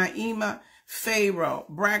 Tayshawn, Naima, Pharaoh,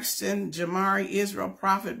 Braxton, Jamari, Israel,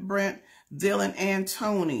 Prophet, Brent, Dylan, and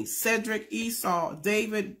Tony, Cedric, Esau,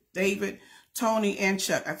 David, Tony, and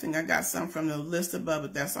Chuck. I think I got some from the list above,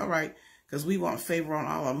 but that's all right, because we want favor on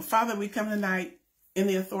all of them. Father, we come tonight in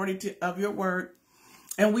the authority of your word,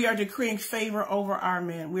 and we are decreeing favor over our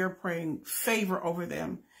men. We are praying favor over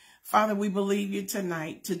them. Father, we believe you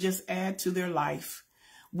tonight to just add to their life.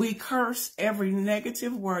 We curse every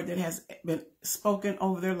negative word that has been spoken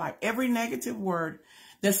over their life, every negative word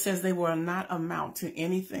that says they will not amount to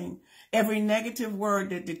anything, every negative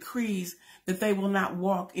word that decrees that they will not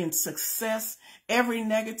walk in success, every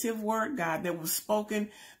negative word, God, that was spoken,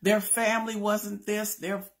 their family wasn't this,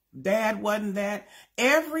 their dad wasn't that,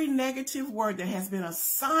 every negative word that has been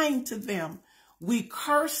assigned to them, we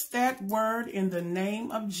curse that word in the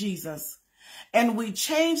name of Jesus. And we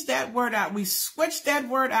change that word out. We switch that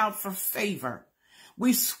word out for favor.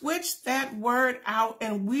 We switch that word out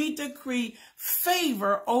and we decree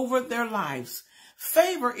favor over their lives.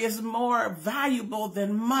 Favor is more valuable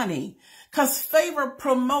than money because favor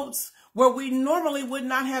promotes where we normally would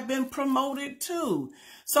not have been promoted to.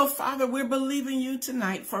 So, Father, we're believing you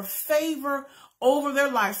tonight for favor over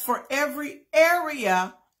their lives, for every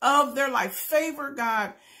area of their life. Favor,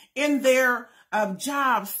 God, in their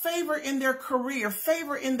jobs, favor in their career,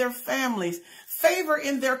 favor in their families, favor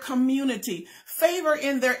in their community, favor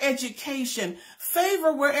in their education,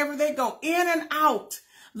 favor wherever they go, in and out.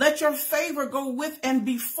 Let your favor go with and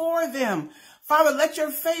before them. Father, let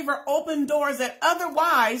your favor open doors that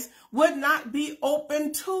otherwise would not be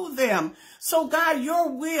open to them. So God, your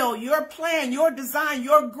will, your plan, your design,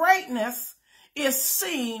 your greatness is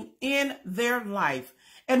seen in their life.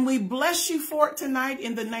 And we bless you for it tonight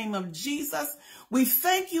in the name of Jesus. We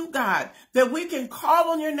thank you, God, that we can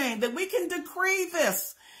call on your name, that we can decree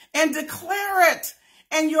this and declare it.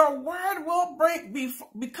 And your word will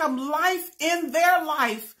become life in their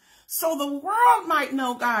life. So the world might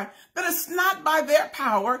know, God, that it's not by their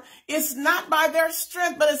power, it's not by their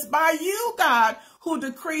strength, but it's by you, God, who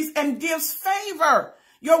decrees and gives favor.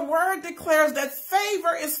 Your word declares that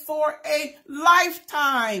favor is for a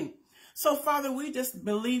lifetime. So, Father, we just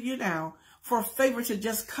believe you now for favor to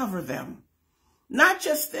just cover them. Not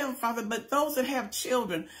just them, Father, but those that have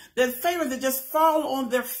children, that favor that just fall on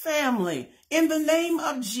their family in the name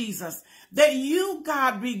of Jesus, that you,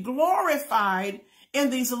 God, be glorified in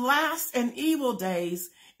these last and evil days.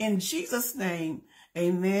 In Jesus' name,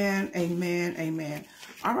 amen, amen, amen.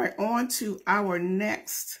 All right, on to our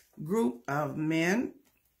next group of men.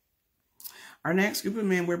 Our next group of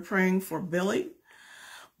men, we're praying for Billy,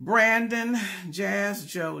 Brandon, Jazz,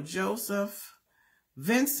 Joe, Joseph,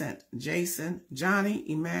 Vincent, Jason, Johnny,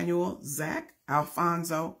 Emmanuel, Zach,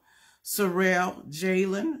 Alfonso, Sorrel,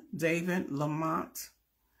 Jalen, David, Lamont,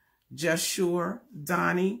 Joshua,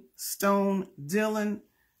 Donnie, Stone, Dylan,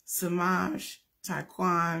 Samaj,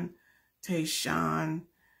 Taekwon, Tayshawn,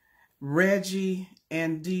 Reggie,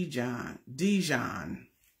 and Dijon.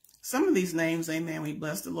 Some of these names, amen, we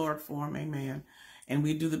bless the Lord for them, amen. And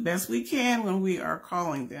we do the best we can when we are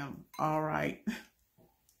calling them. All right.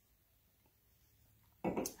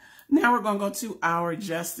 Now we're going to go to our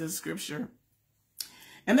justice scripture.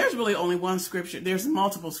 And there's really only one scripture. There's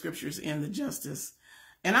multiple scriptures in the justice.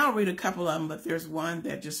 And I'll read a couple of them, but there's one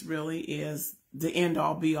that just really is the end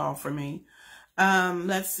all be all for me.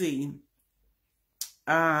 Let's see.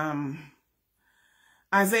 Isaiah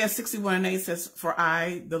 61:8 says, "For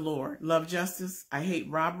I, the Lord, love justice. I hate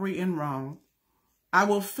robbery and wrong. I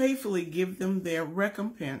will faithfully give them their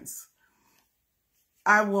recompense.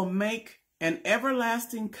 I will make an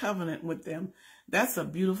everlasting covenant with them." That's a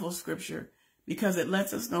beautiful scripture because it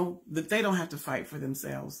lets us know that they don't have to fight for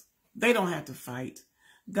themselves. They don't have to fight.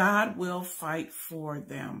 God will fight for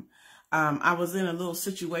them. I was in a little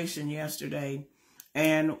situation yesterday,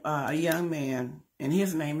 and a young man, and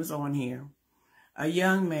his name is on here. A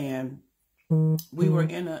young man. We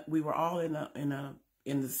were all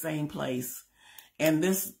in the same place, and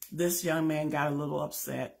this young man got a little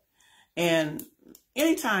upset. And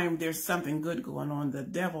anytime there's something good going on, the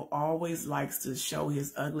devil always likes to show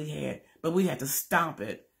his ugly head. But we had to stop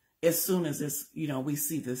it as soon as we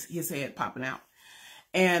see his head popping out.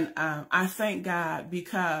 And I thank God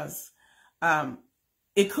because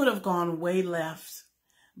it could have gone way left.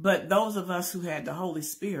 But those of us who had the Holy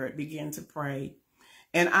Spirit began to pray.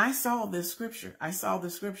 And I saw this scripture.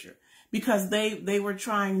 Because they were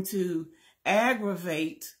trying to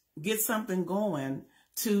aggravate, get something going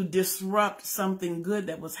to disrupt something good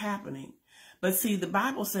that was happening. But see, the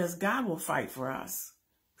Bible says God will fight for us.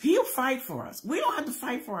 He'll fight for us. We don't have to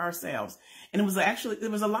fight for ourselves. And there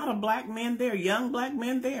was a lot of black men there, young black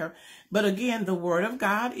men there. But again, the word of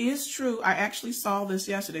God is true. I actually saw this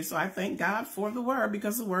yesterday. So I thank God for the word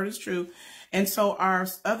because the word is true. And so our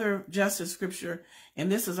other justice scripture,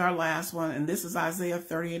 and this is our last one, and this is Isaiah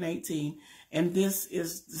 30:18. And the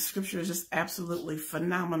scripture is just absolutely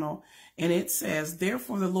phenomenal. And it says,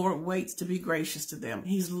 "Therefore the Lord waits to be gracious to them."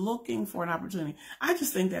 He's looking for an opportunity. I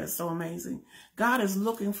just think that is so amazing. God is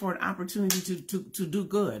looking for an opportunity to do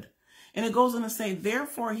good. And it goes on to say,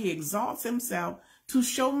 "Therefore he exalts himself to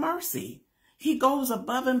show mercy." He goes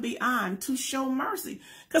above and beyond to show mercy.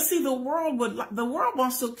 Because see, the world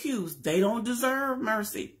wants to accuse. They don't deserve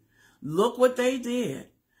mercy. Look what they did.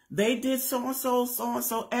 They did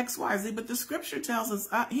so-and-so, X, Y, Z. But the scripture tells us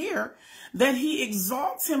here that he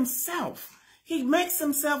exalts himself. He makes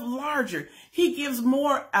himself larger. He gives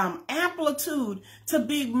more amplitude to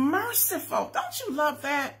be merciful. Don't you love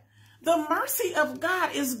that? The mercy of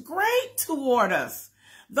God is great toward us.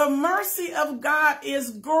 The mercy of God is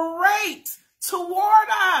great toward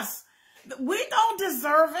us. We don't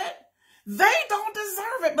deserve it. They don't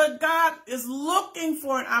deserve it, but God is looking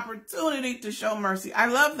for an opportunity to show mercy. I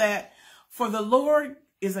love that. For the Lord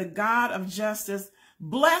is a God of justice.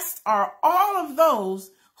 Blessed are all of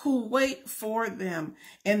those who wait for them.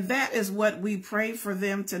 And that is what we pray for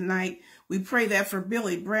them tonight. We pray that for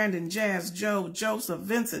Billy, Brandon, Jazz, Joe, Joseph,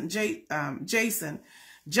 Vincent, Jason,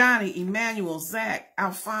 Johnny, Emmanuel, Zach,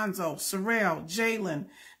 Alfonso, Sorrell, Jalen,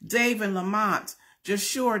 David, Lamont,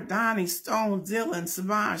 Joshua, Donnie, Stone, Dylan,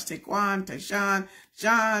 Samaj, Taquan, Tashawn,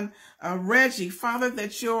 John, Reggie. Father,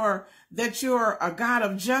 that you're a God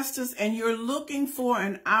of justice, and you're looking for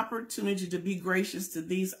an opportunity to be gracious to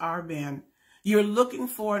these our men. You're looking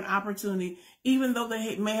for an opportunity, even though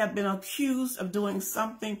they may have been accused of doing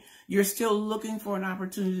something, you're still looking for an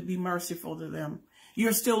opportunity to be merciful to them.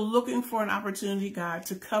 You're still looking for an opportunity, God,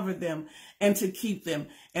 to cover them and to keep them.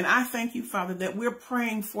 And I thank you, Father, that we're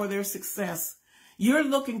praying for their success. You're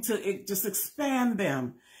looking to just expand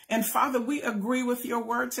them. And Father, we agree with your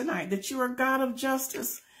word tonight that you're a God of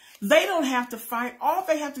justice. They don't have to fight. All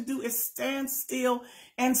they have to do is stand still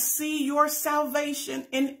and see your salvation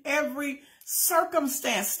in every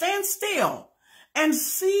circumstance. Stand still and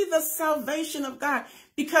see the salvation of God,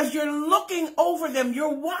 because you're looking over them.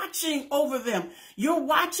 You're watching over them. You're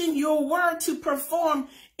watching your word to perform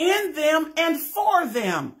in them and for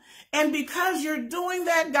them. And because you're doing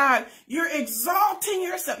that, God, you're exalting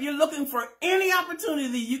yourself. You're looking for any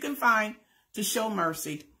opportunity you can find to show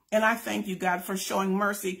mercy. And I thank you, God, for showing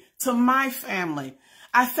mercy to my family.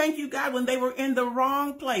 I thank you, God, when they were in the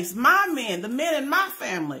wrong place. My men, the men in my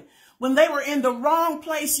family, when they were in the wrong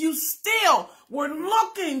place, you still were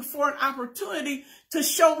looking for an opportunity to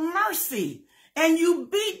show mercy. And you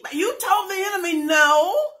told the enemy,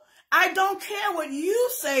 no, I don't care what you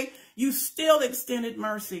say. You still extended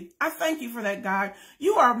mercy. I thank you for that, God.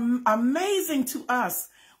 You are amazing to us.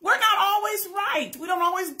 We're not always right. We don't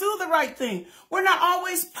always do the right thing. We're not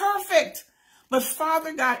always perfect. But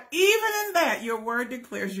Father God, even in that, your word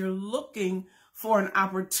declares you're looking for an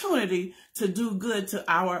opportunity to do good to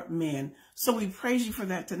our men. So we praise you for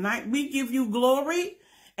that tonight. We give you glory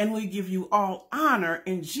and we give you all honor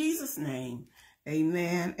in Jesus' name.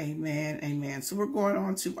 Amen, amen, amen. So we're going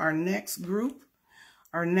on to our next group.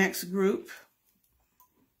 Our next group.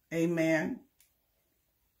 Amen.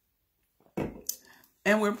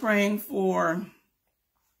 And we're praying for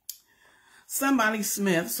somebody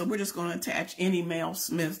Smith. So we're just going to attach any male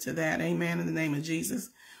Smith to that. Amen. In the name of Jesus.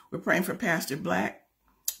 We're praying for Pastor Black,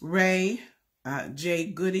 Ray, Jay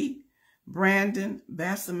Goody, Brandon,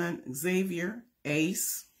 Bassaman, Xavier,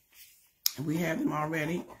 Ace. We have them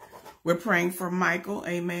already. We're praying for Michael.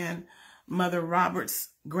 Amen. Mother Robert's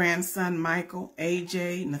grandson, Michael,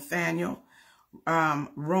 AJ, Nathaniel,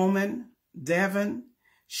 Roman, Devin,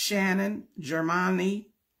 Shannon, Germani,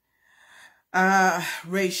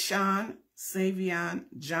 Rayshawn, Savion,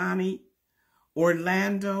 Johnny,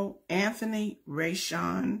 Orlando, Anthony,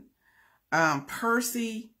 Rayshawn,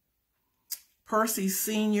 Percy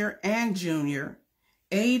Sr. and Jr.,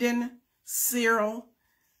 Aiden, Cyril,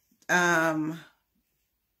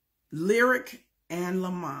 Lyric, and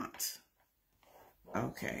Lamont.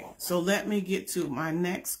 Okay, so let me get to my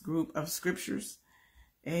next group of scriptures.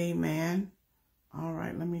 Amen. All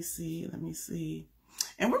right, let me see.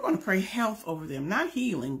 And we're going to pray health over them, not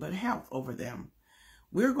healing, but health over them.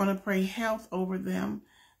 We're going to pray health over them,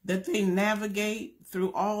 that they navigate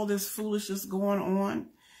through all this foolishness going on,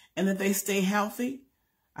 and that they stay healthy,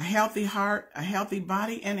 a healthy heart, a healthy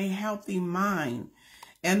body, and a healthy mind.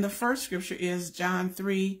 And the first scripture is John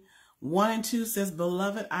 3:1-2 says,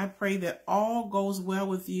 Beloved, I pray that all goes well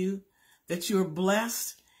with you, that you are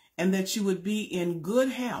blessed, and that you would be in good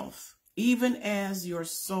health, even as your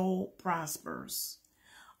soul prospers.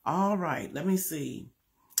 All right, let me see.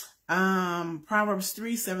 Proverbs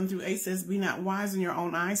 3:7-8 says, Be not wise in your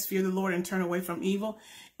own eyes, fear the Lord and turn away from evil.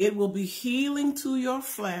 It will be healing to your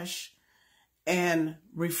flesh and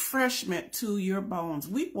refreshment to your bones.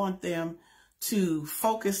 We want them to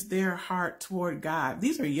focus their heart toward God.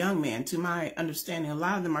 These are young men, to my understanding. A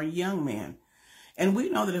lot of them are young men. And we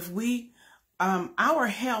know that if our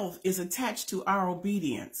health is attached to our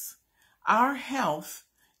obedience. Our health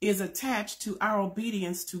is attached to our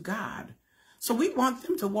obedience to God. So we want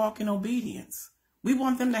them to walk in obedience. We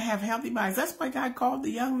want them to have healthy bodies. That's why God called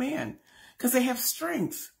the young men, because they have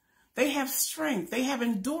strength. They have strength. They have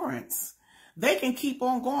endurance. They can keep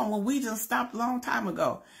on going when we just stopped a long time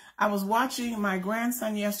ago. I was watching my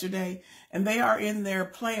grandson yesterday, and they are in their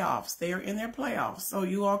playoffs. They are in their playoffs. So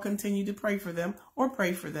you all continue to pray for them or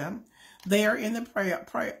pray for them. They are in the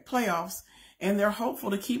playoffs, and they're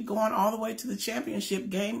hopeful to keep going all the way to the championship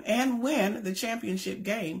game and win the championship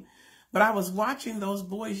game. But I was watching those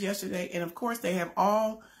boys yesterday, and of course they have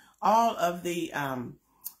all of the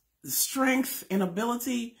strength and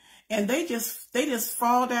ability, and they just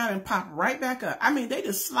fall down and pop right back up. I mean, they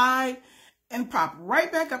just slide and pop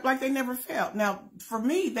right back up like they never fell. Now, for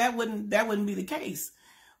me, that wouldn't be the case.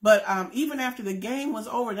 But even after the game was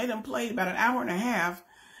over, they done played about an hour and a half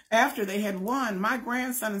after they had won. My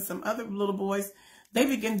grandson and some other little boys, they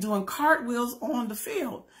began doing cartwheels on the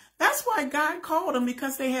field. That's why God called them,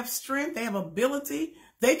 because they have strength, they have ability,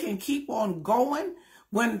 they can keep on going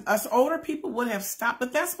when us older people would have stopped.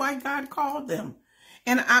 But that's why God called them.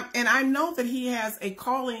 And I know that he has a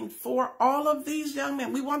calling for all of these young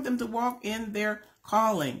men. We want them to walk in their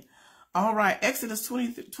calling. All right. Exodus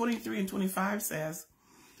 23 and 25 says,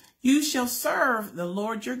 "You shall serve the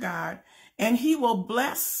Lord your God, and he will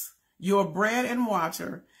bless your bread and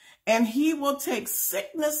water, and he will take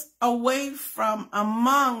sickness away from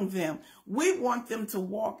among them." We want them to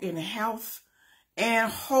walk in health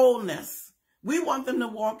and wholeness. We want them to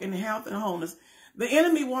walk in health and wholeness. The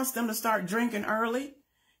enemy wants them to start drinking early.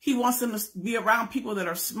 He wants them to be around people that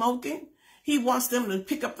are smoking. He wants them to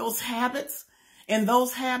pick up those habits, and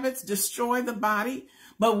those habits destroy the body.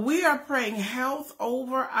 But we are praying health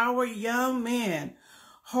over our young men.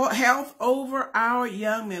 Health over our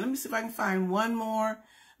young men. Let me see if I can find one more.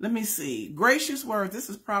 Let me see. Gracious words. This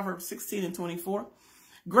is Proverbs 16 and 24.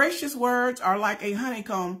 Gracious words are like a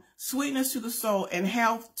honeycomb, sweetness to the soul and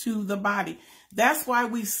health to the body. That's why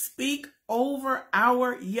we speak over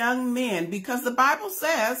our young men, because the Bible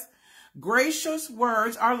says gracious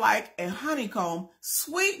words are like a honeycomb,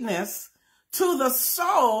 sweetness to the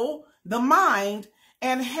soul, the mind,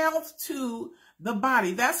 and health to the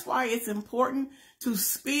body. That's why it's important to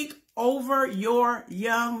speak over your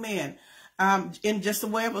young men. In just a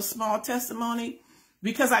way of a small testimony,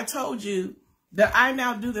 because I told you that I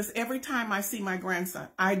now do this every time I see my grandson.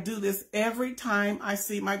 I do this every time I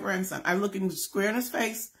see my grandson. I look him square in his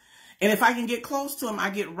face, and if I can get close to him, I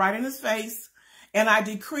get right in his face, and I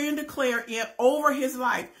decree and declare it over his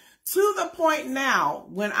life, to the point now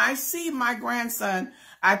when I see my grandson,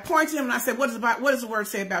 I point to him and I say, what does the word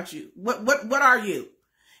say about you? What are you?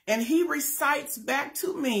 And he recites back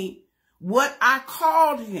to me what I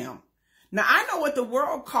called him. Now, I know what the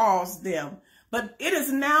world calls them, but it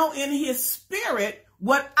is now in his spirit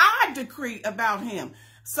what I decree about him.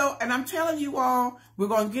 So, and I'm telling you all, we're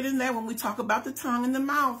going to get in there when we talk about the tongue and the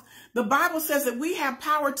mouth. The Bible says that we have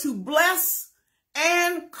power to bless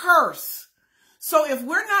and curse. So if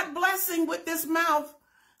we're not blessing with this mouth,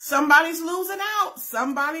 somebody's losing out.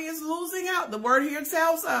 Somebody is losing out. The word here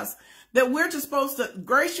tells us that we're just supposed to,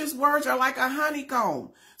 gracious words are like a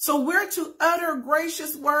honeycomb. So we're to utter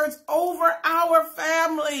gracious words over our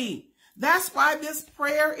family. That's why this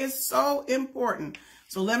prayer is so important.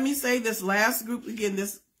 So let me say this last group again,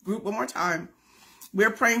 this group one more time.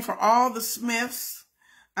 We're praying for all the Smiths,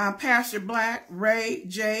 Pastor Black, Ray,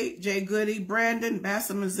 Jay Goody, Brandon,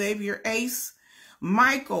 Bassam and Xavier, Ace,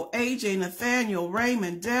 Michael, AJ, Nathaniel,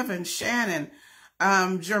 Raymond, Devin, Shannon,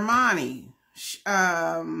 Germani,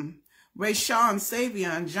 Rayshawn,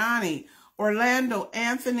 Savion, Johnny, Orlando,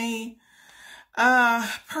 Anthony,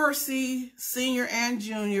 Percy, Senior and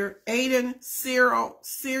Junior, Aiden,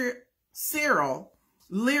 Cyril,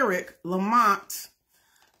 Lyric, Lamont,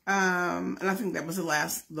 and I think that was the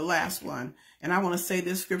last one. And I want to say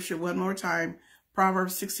this scripture one more time.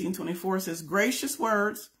 Proverbs 16:24 says, gracious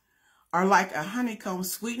words are like a honeycomb,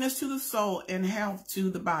 sweetness to the soul and health to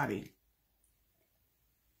the body.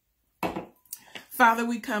 Father,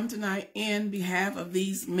 we come tonight in behalf of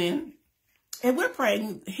these men, and we're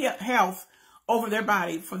praying health over their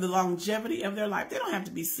body for the longevity of their life. They don't have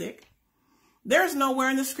to be sick. There's nowhere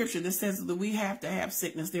in the scripture that says that we have to have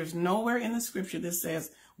sickness. There's nowhere in the scripture that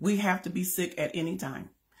says we have to be sick at any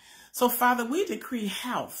time. So, Father, we decree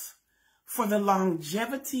health for the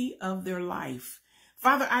longevity of their life.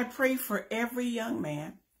 Father, I pray for every young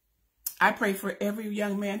man. I pray for every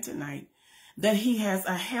young man tonight that he has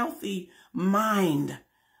a healthy mind,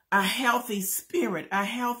 a healthy spirit, a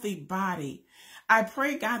healthy body. I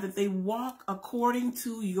pray, God, that they walk according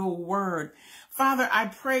to your word. Father, I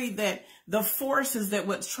pray that the forces that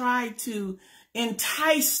would try to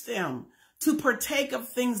entice them to partake of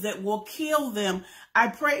things that will kill them, I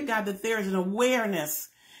pray, God, that there is an awareness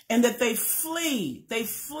and that they flee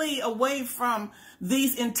away from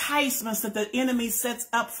these enticements that the enemy sets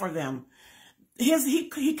up for them.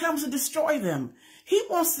 He comes to destroy them. He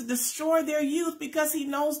wants to destroy their youth because he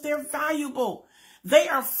knows they're valuable. They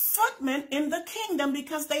are footmen in the kingdom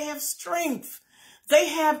because they have strength. They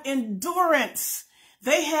have endurance.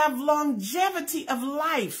 They have longevity of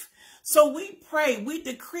life. So we pray, we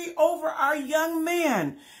decree over our young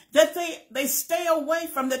men that they stay away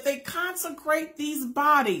from, that they consecrate these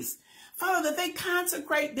bodies. Father, that they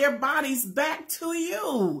consecrate their bodies back to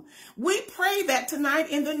you. We pray that tonight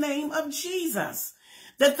in the name of Jesus,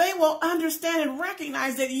 that they will understand and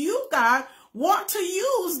recognize that you, God, want to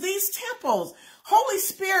use these temples. Holy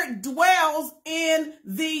Spirit dwells in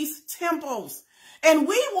these temples. And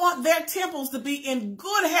we want their temples to be in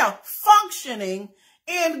good health, functioning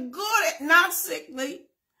in good, not sickly,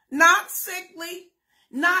 not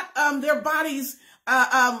their bodies,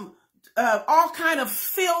 all kind of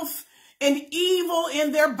filth and evil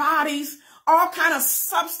in their bodies, all kind of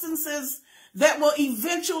substances that will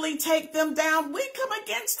eventually take them down. We come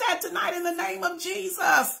against that tonight in the name of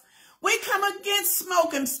Jesus. We come against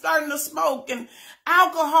smoking, starting to smoke, and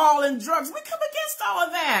alcohol and drugs. We come against all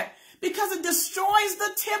of that because it destroys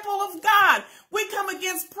the temple of God. We come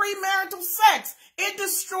against premarital sex. It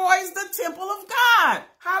destroys the temple of God.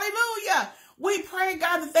 Hallelujah. We pray,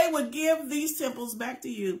 God, that they would give these temples back to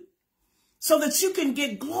you so that you can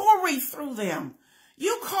get glory through them.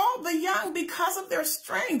 You called the young because of their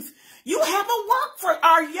strength. You have a work for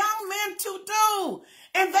our young men to do,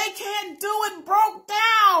 and they can't do it broke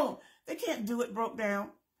down. They can't do it broke down.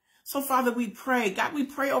 So, Father, we pray. God, we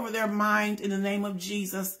pray over their mind in the name of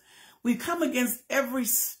Jesus. We come against every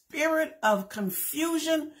spirit of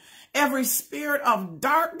confusion, every spirit of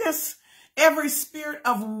darkness, every spirit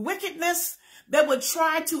of wickedness that would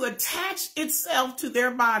try to attach itself to their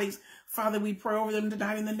bodies. Father, we pray over them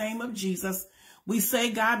tonight in the name of Jesus. We say,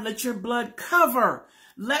 God, let your blood cover.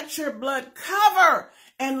 Let your blood cover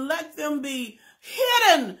and let them be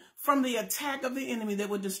hidden from the attack of the enemy that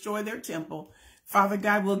would destroy their temple. Father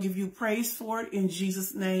God, we'll give you praise for it in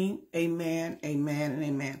Jesus' name. Amen, amen, and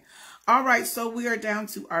amen. All right, so we are down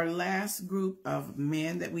to our last group of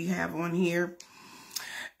men that we have on here.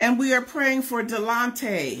 And we are praying for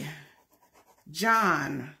Delante,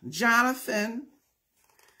 John, Jonathan,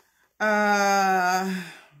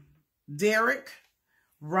 Derek,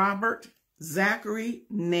 Robert, Zachary,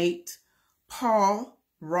 Nate, Paul,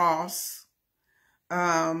 Ross,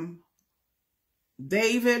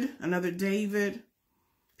 David, another David,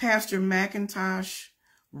 Pastor McIntosh,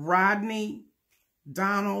 Rodney,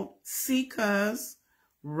 Donald, C-Cuz,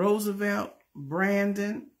 Roosevelt,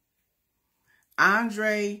 Brandon,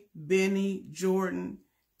 Andre, Benny, Jordan,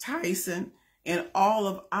 Tyson, and all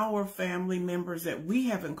of our family members that we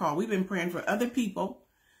haven't called. We've been praying for other people,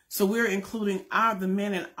 so we're including the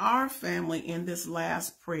men in our family in this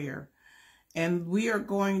last prayer. And we are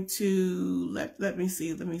going to, let me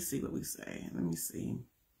see what we say. Let me see.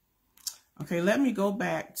 Okay, let's go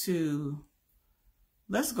back to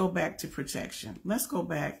protection. Let's go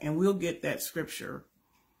back and we'll get that scripture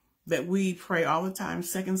that we pray all the time,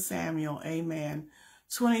 2 Samuel, amen,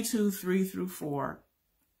 22:3-4,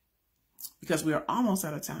 because we are almost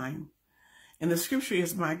out of time. And the scripture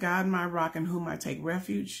is, my God, my rock, in whom I take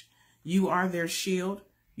refuge. You are their shield.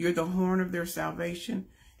 You're the horn of their salvation.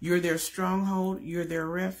 You're their stronghold. You're their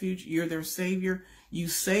refuge. You're their savior. You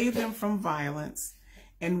save them from violence.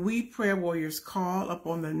 And we prayer warriors call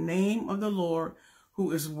upon the name of the Lord,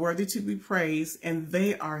 who is worthy to be praised, and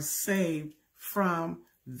they are saved from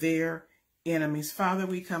their enemies. Father,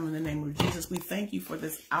 we come in the name of Jesus. We thank you for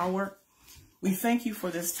this hour. We thank you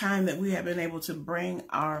for this time that we have been able to bring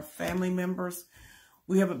our family members.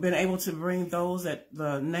 We have been able to bring those that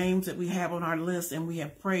the names that we have on our list, and we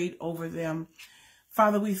have prayed over them.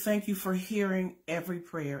 Father, we thank you for hearing every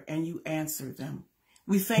prayer and you answer them.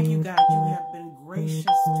 We thank you, God, you have been gracious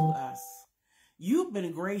to us. You've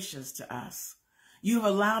been gracious to us. You have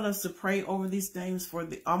allowed us to pray over these names for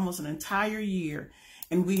almost an entire year,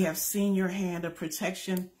 and we have seen your hand of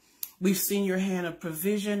protection. We've seen your hand of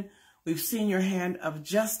provision. We've seen your hand of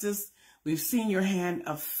justice. We've seen your hand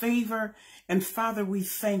of favor. And Father, we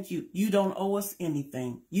thank you. You don't owe us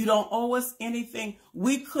anything. You don't owe us anything.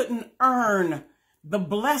 We couldn't earn the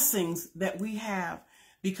blessings that we have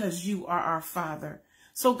because you are our Father.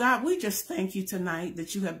 So God, we just thank you tonight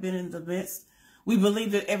that you have been in the midst. We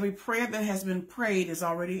believe that every prayer that has been prayed is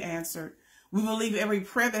already answered. We believe every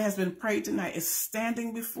prayer that has been prayed tonight is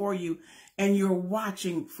standing before you, and you're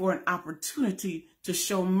watching for an opportunity to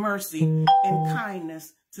show mercy and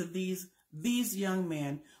kindness to these young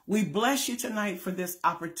men. We bless you tonight for this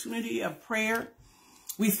opportunity of prayer.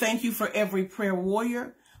 We thank you for every prayer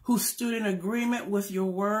warrior who stood in agreement with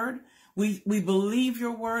your word. We believe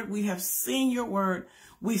your word. We have seen your word.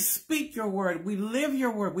 We speak your word. We live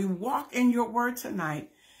your word. We walk in your word tonight.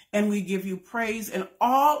 And we give you praise and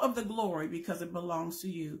all of the glory because it belongs to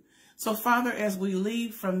you. So, Father, as we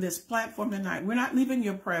leave from this platform tonight, we're not leaving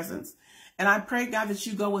your presence. And I pray, God, that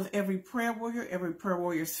you go with every prayer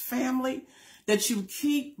warrior's family, that you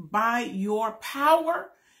keep by your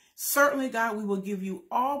power. Certainly, God, we will give you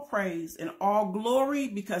all praise and all glory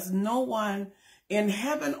because no one in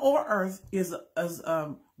heaven or earth is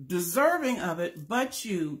deserving of it but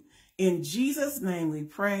you. In Jesus' name we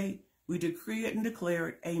pray. We decree it and declare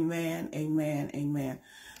it. Amen, amen, amen.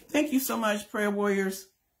 Thank you so much, prayer warriors,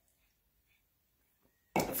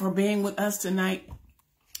 for being with us tonight.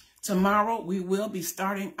 Tomorrow, we will be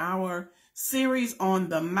starting our series on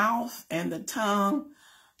the mouth and the tongue.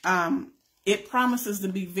 It promises to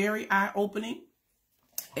be very eye-opening.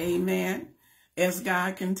 Amen. As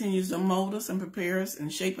God continues to mold us and prepare us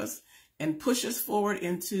and shape us and push us forward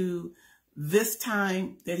into this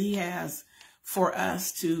time that he has for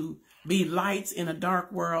us to be lights in a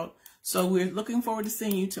dark world. So we're looking forward to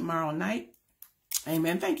seeing you tomorrow night.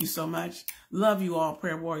 Amen. Thank you so much. Love you all,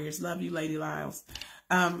 prayer warriors. Love you, Lady Lyles.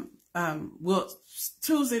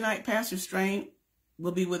 Tuesday night, Pastor Strain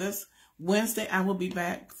will be with us. Wednesday, I will be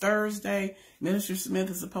back. Thursday, Minister Smith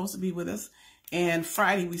is supposed to be with us. And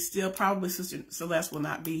Friday, we still probably, Sister Celeste will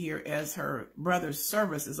not be here as her brother's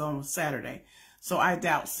service is on Saturday. So I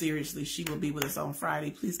doubt seriously she will be with us on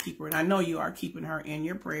Friday. Please keep her. And I know you are keeping her in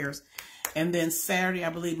your prayers. And then Saturday, I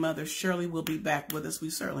believe Mother Shirley will be back with us. We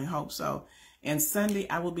certainly hope so. And Sunday,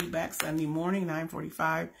 I will be back Sunday morning,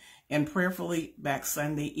 9:45. And prayerfully back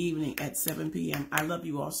Sunday evening at 7 p.m. I love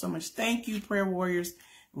you all so much. Thank you, prayer warriors.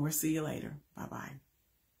 And we'll see you later. Bye-bye.